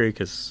Jim Carrey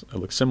because I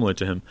look similar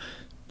to him,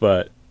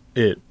 but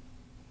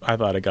I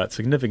thought it got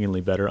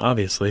significantly better,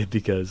 obviously,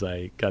 because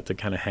I got to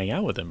kind of hang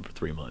out with him for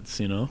 3 months,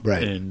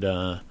 Right. And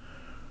I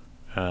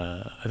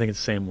think it's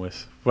the same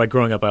with, like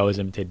growing up, I always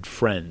imitated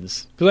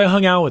Friends because I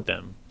hung out with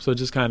them. So it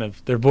just kind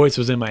of, their voice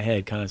was in my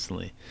head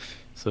constantly.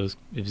 So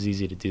it was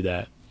easy to do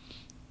that.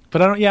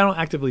 But I don't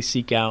actively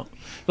seek out.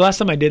 The last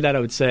time I did that, I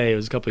would say it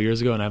was a couple of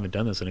years ago, and I haven't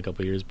done this in a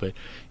couple of years. But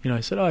I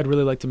said, I'd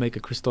really like to make a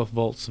Christoph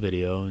Waltz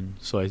video, and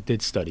so I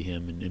did study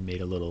him and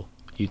made a little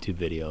YouTube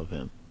video of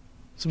him.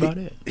 That's about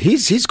it.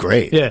 He's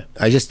great. Yeah.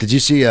 Did you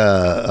see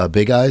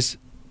Big Eyes?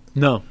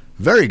 No.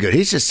 Very good.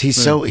 It's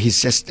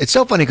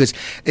so funny because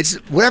it's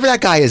whatever that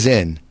guy is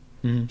in.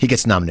 He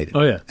gets nominated.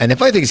 Oh yeah. And the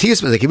funny thing is, he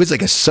was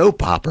like a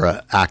soap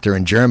opera actor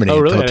in Germany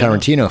really? until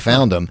Tarantino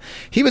found him.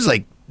 He was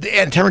like.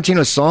 And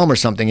Tarantino saw him or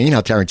something, and you know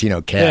how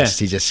Tarantino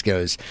casts. Yeah. He just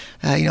goes,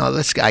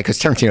 this guy, because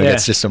Tarantino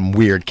gets just some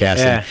weird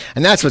casting. Yeah.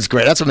 And that's what's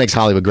great. That's what makes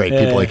Hollywood great,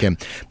 people like him.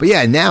 But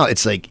yeah, now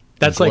it's like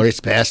that's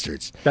Glorious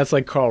Bastards. That's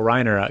like Carl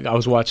Reiner. I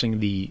was watching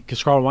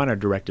because Carl Reiner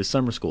directed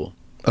Summer School.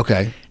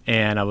 Okay.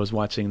 And I was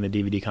watching the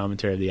DVD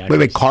commentary of the actors.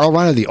 Wait, Carl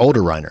Reiner, the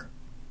older Reiner?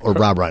 Or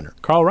Rob Reiner?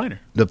 Carl Reiner.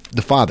 The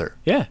father?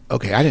 Yeah.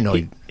 Okay, I didn't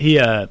know he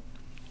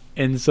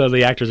and so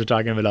the actors are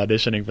talking about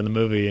auditioning for the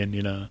movie, and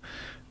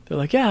they're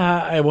like,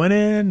 yeah, I went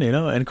in,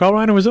 and Carl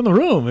Reiner was in the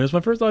room. It was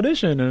my first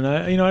audition, and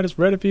I just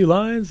read a few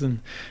lines, and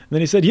then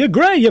he said, "You're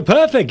great, you're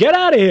perfect, get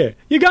out of here,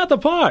 you got the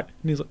part."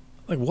 And he's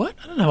like, "What?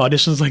 I don't have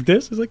auditions like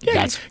this." He's like,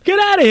 "Yeah, get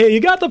out of here, you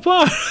got the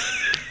part."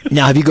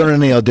 Now, have you gone to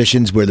any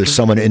auditions where there's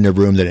someone in the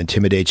room that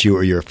intimidates you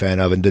or you're a fan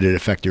of, and did it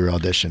affect your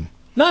audition?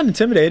 Not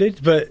intimidated,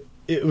 but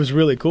it was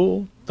really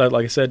cool.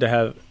 Like I said, to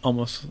have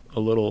almost a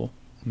little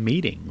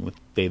meeting with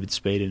David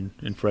Spade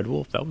and Fred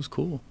Wolf, that was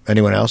cool.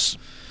 Anyone else?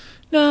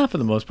 Nah, for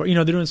the most part.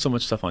 They're doing so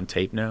much stuff on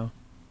tape now.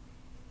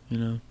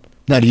 Now,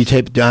 do you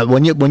tape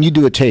when you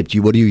do a tape?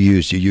 What do you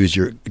use? Do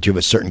you have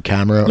a certain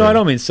camera? No, I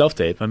don't mean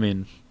self-tape. I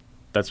mean,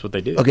 that's what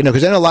they do. Okay, no,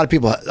 because I know a lot of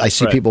people. I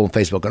see people on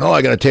Facebook going, "Oh,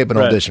 I got to tape an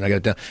audition. I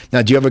got to."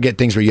 Now, do you ever get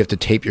things where you have to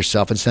tape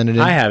yourself and send it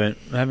in? I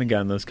haven't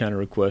gotten those kind of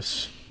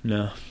requests.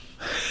 No,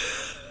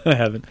 I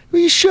haven't.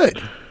 Well, you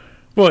should.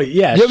 Well,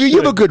 yeah. You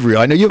have a good reel.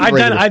 I know you've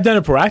I've done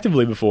it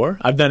proactively before.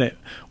 I've done it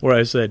where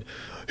I said,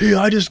 "Hey,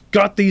 I just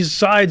got these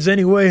sides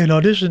anyway in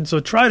audition, so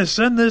try to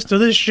send this to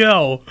this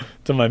show."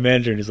 To my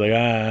manager, and he's like,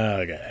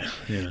 okay.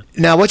 Yeah.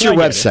 Now, what's your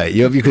website?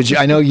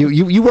 I know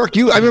you work.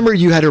 I remember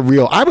you had a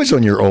reel. I was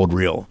on your old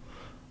reel.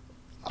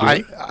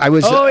 I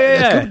was. Oh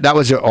yeah. That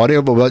was your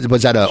audio. But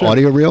was that an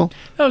audio reel?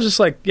 That was just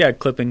like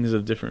clippings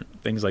of different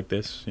things like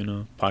this.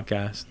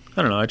 Podcast.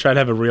 I don't know. I try to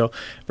have a reel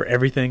for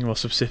everything. Well,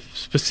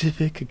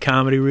 specific, a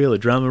comedy reel, a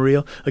drama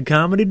reel, a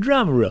comedy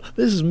drama reel.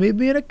 This is me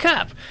being a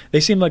cop.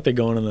 They seem like they're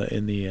going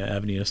in the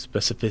avenue of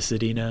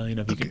specificity now.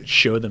 If you can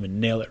show them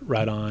and nail it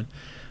right on.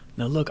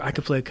 Now look, I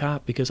could play a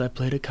cop because I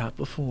played a cop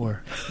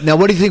before. Now,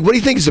 what do you think? What do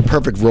you think is the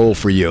perfect role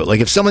for you?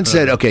 Like, if someone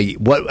said, "Okay,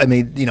 what?" I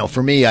mean,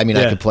 for me, I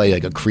could play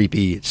like a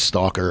creepy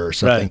stalker or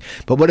something.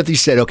 Right. But what if you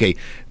said, "Okay,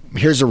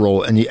 here's a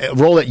role," and a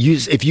role that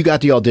if you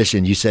got the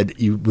audition, you said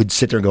you would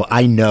sit there and go,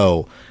 "I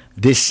know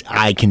this.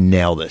 I can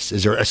nail this."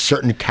 Is there a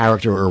certain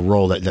character or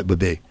role that would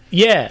be?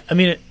 Yeah, I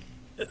mean,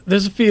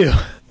 there's a few.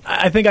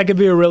 I think I could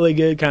be a really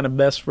good kind of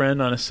best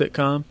friend on a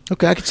sitcom.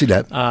 Okay, I could see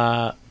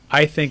that.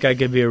 I think I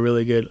could be a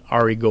really good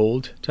Ari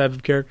Gold type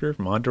of character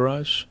from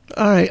Entourage.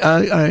 All right.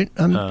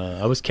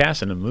 I was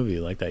cast in a movie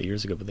like that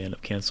years ago, but they ended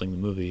up canceling the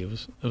movie. It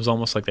was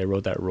almost like they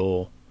wrote that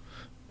role.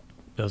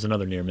 That was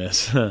another near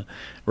miss.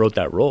 Wrote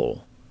that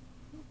role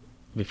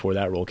before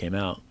that role came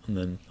out, and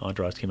then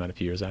Entourage came out a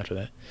few years after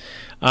that.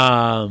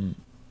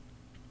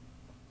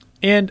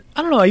 And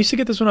I don't know. I used to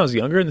get this when I was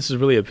younger, and this is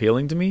really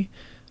appealing to me.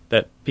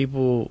 That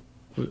people,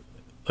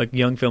 like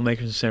young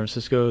filmmakers in San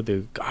Francisco,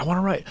 I want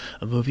to write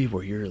a movie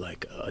where you're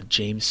like a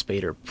James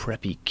Spader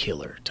preppy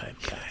killer type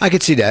guy. I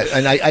could see that,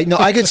 and I know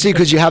I could see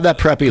because you have that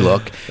preppy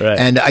look, right.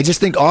 And I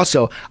just think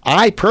also,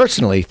 I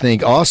personally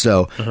think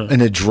also in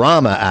the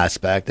drama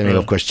aspect. I mean,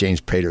 of course, James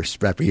Spader's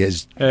preppy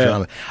is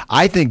drama.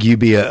 I think you'd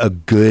be a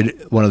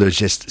good one of those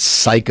just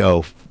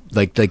psycho.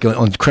 Like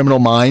on Criminal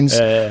Minds,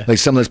 like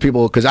some of those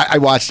people. Because I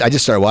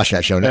just started watching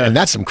that show, and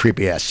that's some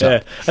creepy ass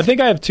stuff. Yeah. I think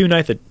I have two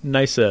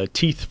nice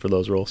teeth for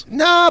those roles.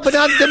 No, but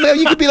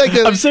you could be like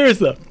the. I'm serious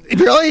though.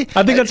 Really?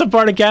 I think that's a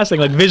part of casting.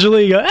 Like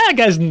visually, you go,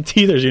 guys'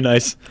 teeth are too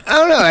nice. I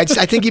don't know. I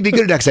think you'd be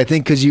good at that because I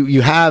think because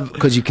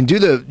you can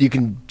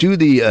do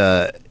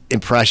the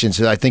impressions,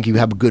 so I think you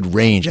have a good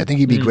range. I think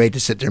you'd be great to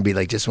sit there and be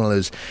like just one of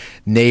those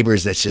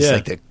neighbors that's just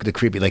like the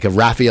creepy, like a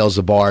Raphael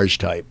Zabarge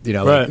type, right.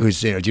 Like, who's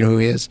do you know who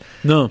he is?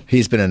 No,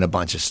 he's been in a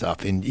bunch of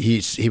stuff, and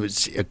he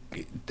was a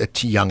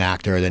young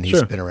actor, and then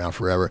he's been around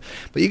forever.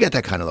 But you got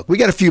that kind of look. We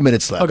got a few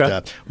minutes left.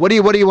 Okay. What do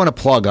you want to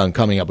plug on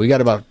coming up? We got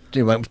about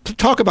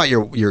talk about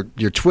your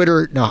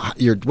Twitter. No,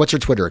 what's your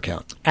Twitter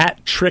account?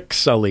 At Trick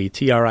Sully,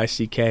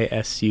 TrickSully.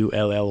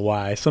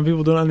 Some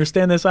people don't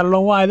understand this. I don't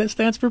know why. That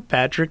stands for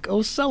Patrick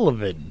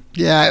O'Sullivan.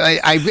 Yeah,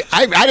 I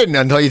didn't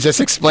until you just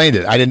explained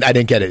it. I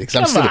didn't get it.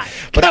 Come on,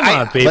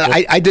 people.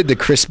 But I did the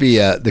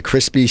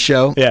crispy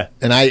show. Yeah,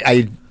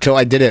 and till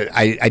I did it,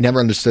 I never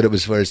understood it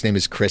was where his name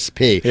is Chris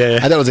P. Yeah.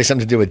 I thought it was like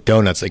something to do with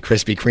donuts, like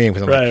Krispy Kreme.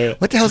 Right.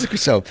 What the hell is it?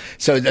 So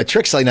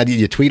Trick Sully. Now, do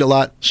you tweet a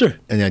lot? Sure.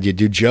 And then do you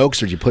do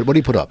jokes, or what do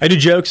you put up? I do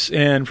jokes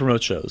and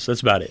promote shows.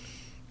 That's about it.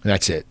 And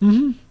that's it.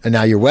 Mm-hmm. And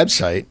now your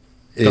website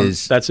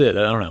is. That's it.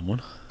 I don't have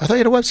one. I thought you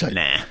had a website.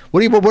 Nah.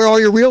 Where are all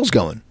your reels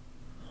going?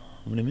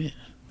 What do you mean?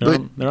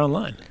 They're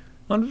online.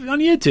 On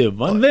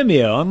YouTube, on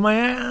Vimeo, on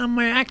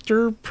my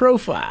actor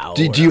profile.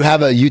 Do you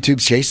have a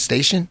YouTube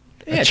station?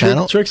 Yeah,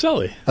 channel? Trick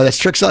Sully. Oh, that's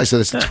Trick Sully. So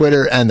that's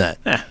Twitter and that.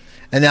 Yeah.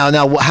 And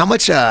now, how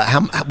much?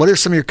 What are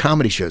some of your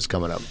comedy shows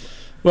coming up?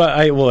 Well,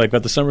 I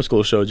got the summer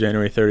school show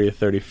January 30th,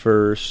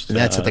 31st. And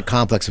that's at the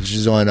Complex, which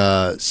is on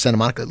Santa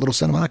Monica, Little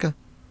Santa Monica.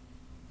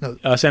 No,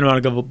 Santa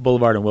Monica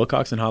Boulevard in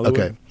Wilcox in Hollywood.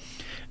 Okay.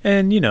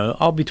 And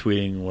I'll be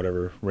tweeting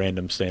whatever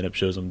random stand-up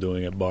shows I'm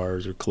doing at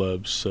bars or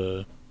clubs.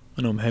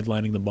 I know I'm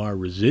headlining the bar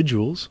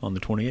Residuals on the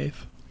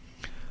 28th.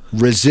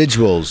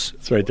 Residuals.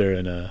 It's right there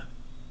in, I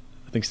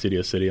think,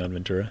 Studio City on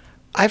Ventura.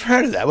 I've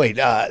heard of that. Wait,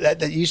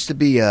 that used to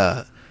be,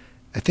 I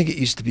think it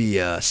used to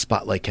be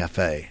Spotlight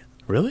Cafe.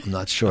 Really? I'm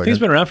not sure. I think it's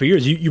been around for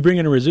years. You bring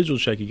in a residual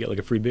check, you get like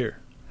a free beer.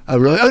 Oh,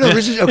 really? Oh, no,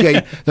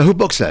 okay. Now, who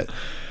books that?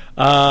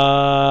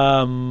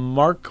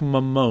 Mark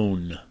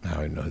Mamone. I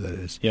don't know who that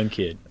is. Young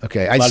kid.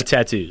 Okay. A lot of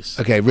tattoos.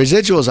 Okay,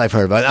 Residuals I've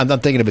heard of. I'm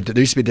thinking of it. There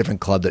used to be a different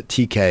club that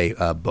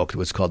TK booked. It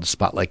was called the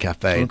Spotlight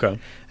Cafe. Okay.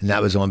 And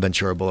that was on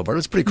Ventura Boulevard. It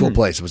was a pretty cool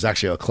place. It was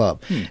actually a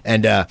club.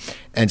 And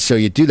so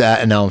you do that.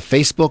 And now on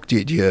Facebook, do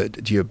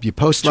you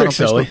post a lot on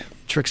Facebook?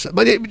 Tricks,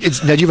 but do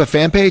you have a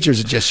fan page or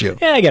is it just you?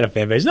 Yeah, I got a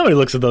fan page. Nobody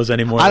looks at those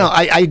anymore. I don't.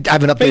 I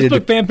haven't updated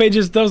Facebook fan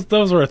pages.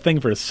 Those were a thing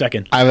for a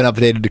second. I haven't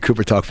updated the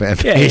Cooper Talk fan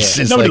page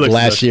since like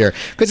last year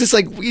because it's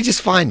like you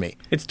just find me.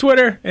 It's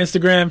Twitter,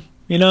 Instagram.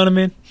 You know what I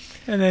mean?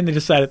 And then they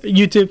decided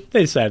YouTube.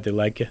 They decided they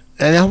like you.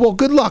 And well,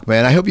 good luck,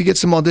 man. I hope you get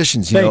some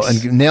auditions,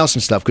 and nail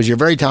some stuff because you're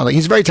very talented.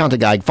 He's a very talented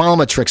guy. Follow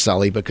him at Trick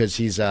Sully because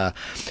he's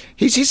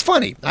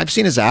funny. I've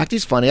seen his act.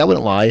 He's funny. I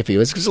wouldn't lie if he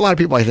was because a lot of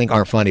people I think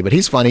aren't funny, but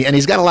he's funny and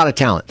he's got a lot of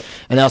talent.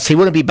 And else he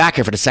wouldn't be back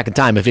here for the second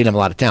time if he didn't have a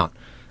lot of talent.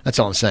 That's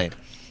all I'm saying.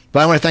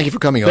 But I want to thank you for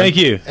coming on. Thank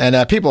you. And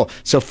people,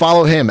 so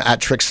follow him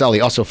at Trick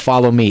Sully. Also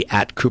follow me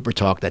at Cooper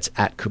Talk. That's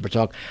at Cooper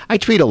Talk. I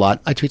tweet a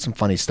lot. I tweet some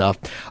funny stuff.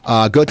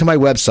 Go to my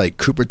website,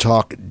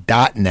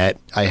 coopertalk.net.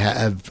 I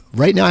have,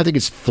 right now, I think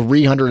it's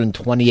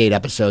 328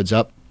 episodes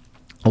up.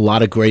 A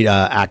lot of great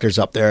actors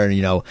up there,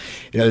 and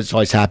it's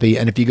always happy.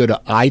 And if you go to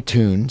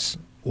iTunes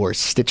or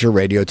Stitcher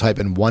Radio, type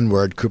in one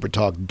word,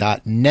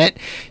 coopertalk.net,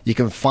 you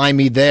can find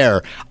me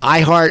there.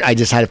 iHeart, I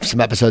just had some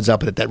episodes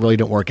up that really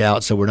didn't work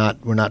out, so we're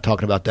not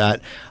talking about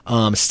that.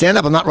 Stand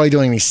up, I'm not really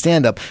doing any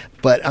stand up,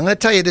 but I'm going to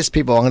tell you this,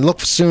 people. I'm going to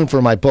look soon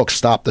for my book,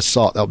 Stop the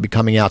Salt. That will be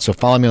coming out. So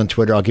follow me on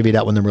Twitter. I'll give you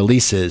that when the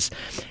release is.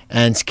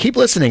 And keep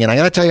listening. And I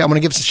got to tell you, I'm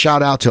going to give a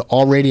shout out to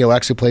All Radio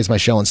X, who plays my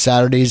show on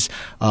Saturdays.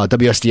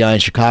 WSDI in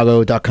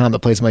Chicago.com that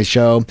plays my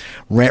show.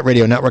 Rant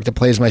Radio Network that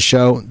plays my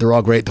show. They're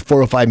all great. The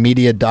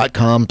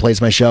 405media.com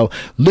plays my show.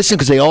 Listen,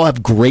 because they all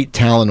have great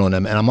talent on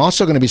them. And I'm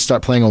also going to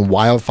start playing on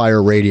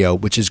Wildfire Radio,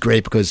 which is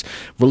great because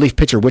relief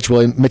pitcher Mitch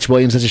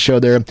Williams has a show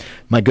there.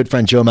 My good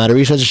friend Joe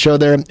Matarese has a show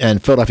there.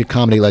 And Philadelphia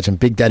comedy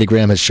legend Big Daddy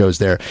Graham has shows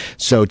there.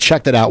 So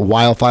check that out,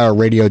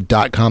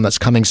 wildfireradio.com. That's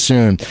coming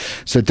soon.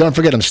 So don't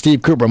forget, I'm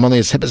Steve Cooper. I'm only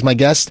as hip as my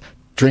guest.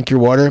 Drink your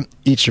water,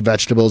 eat your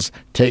vegetables,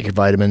 take your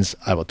vitamins.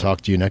 I will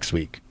talk to you next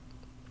week.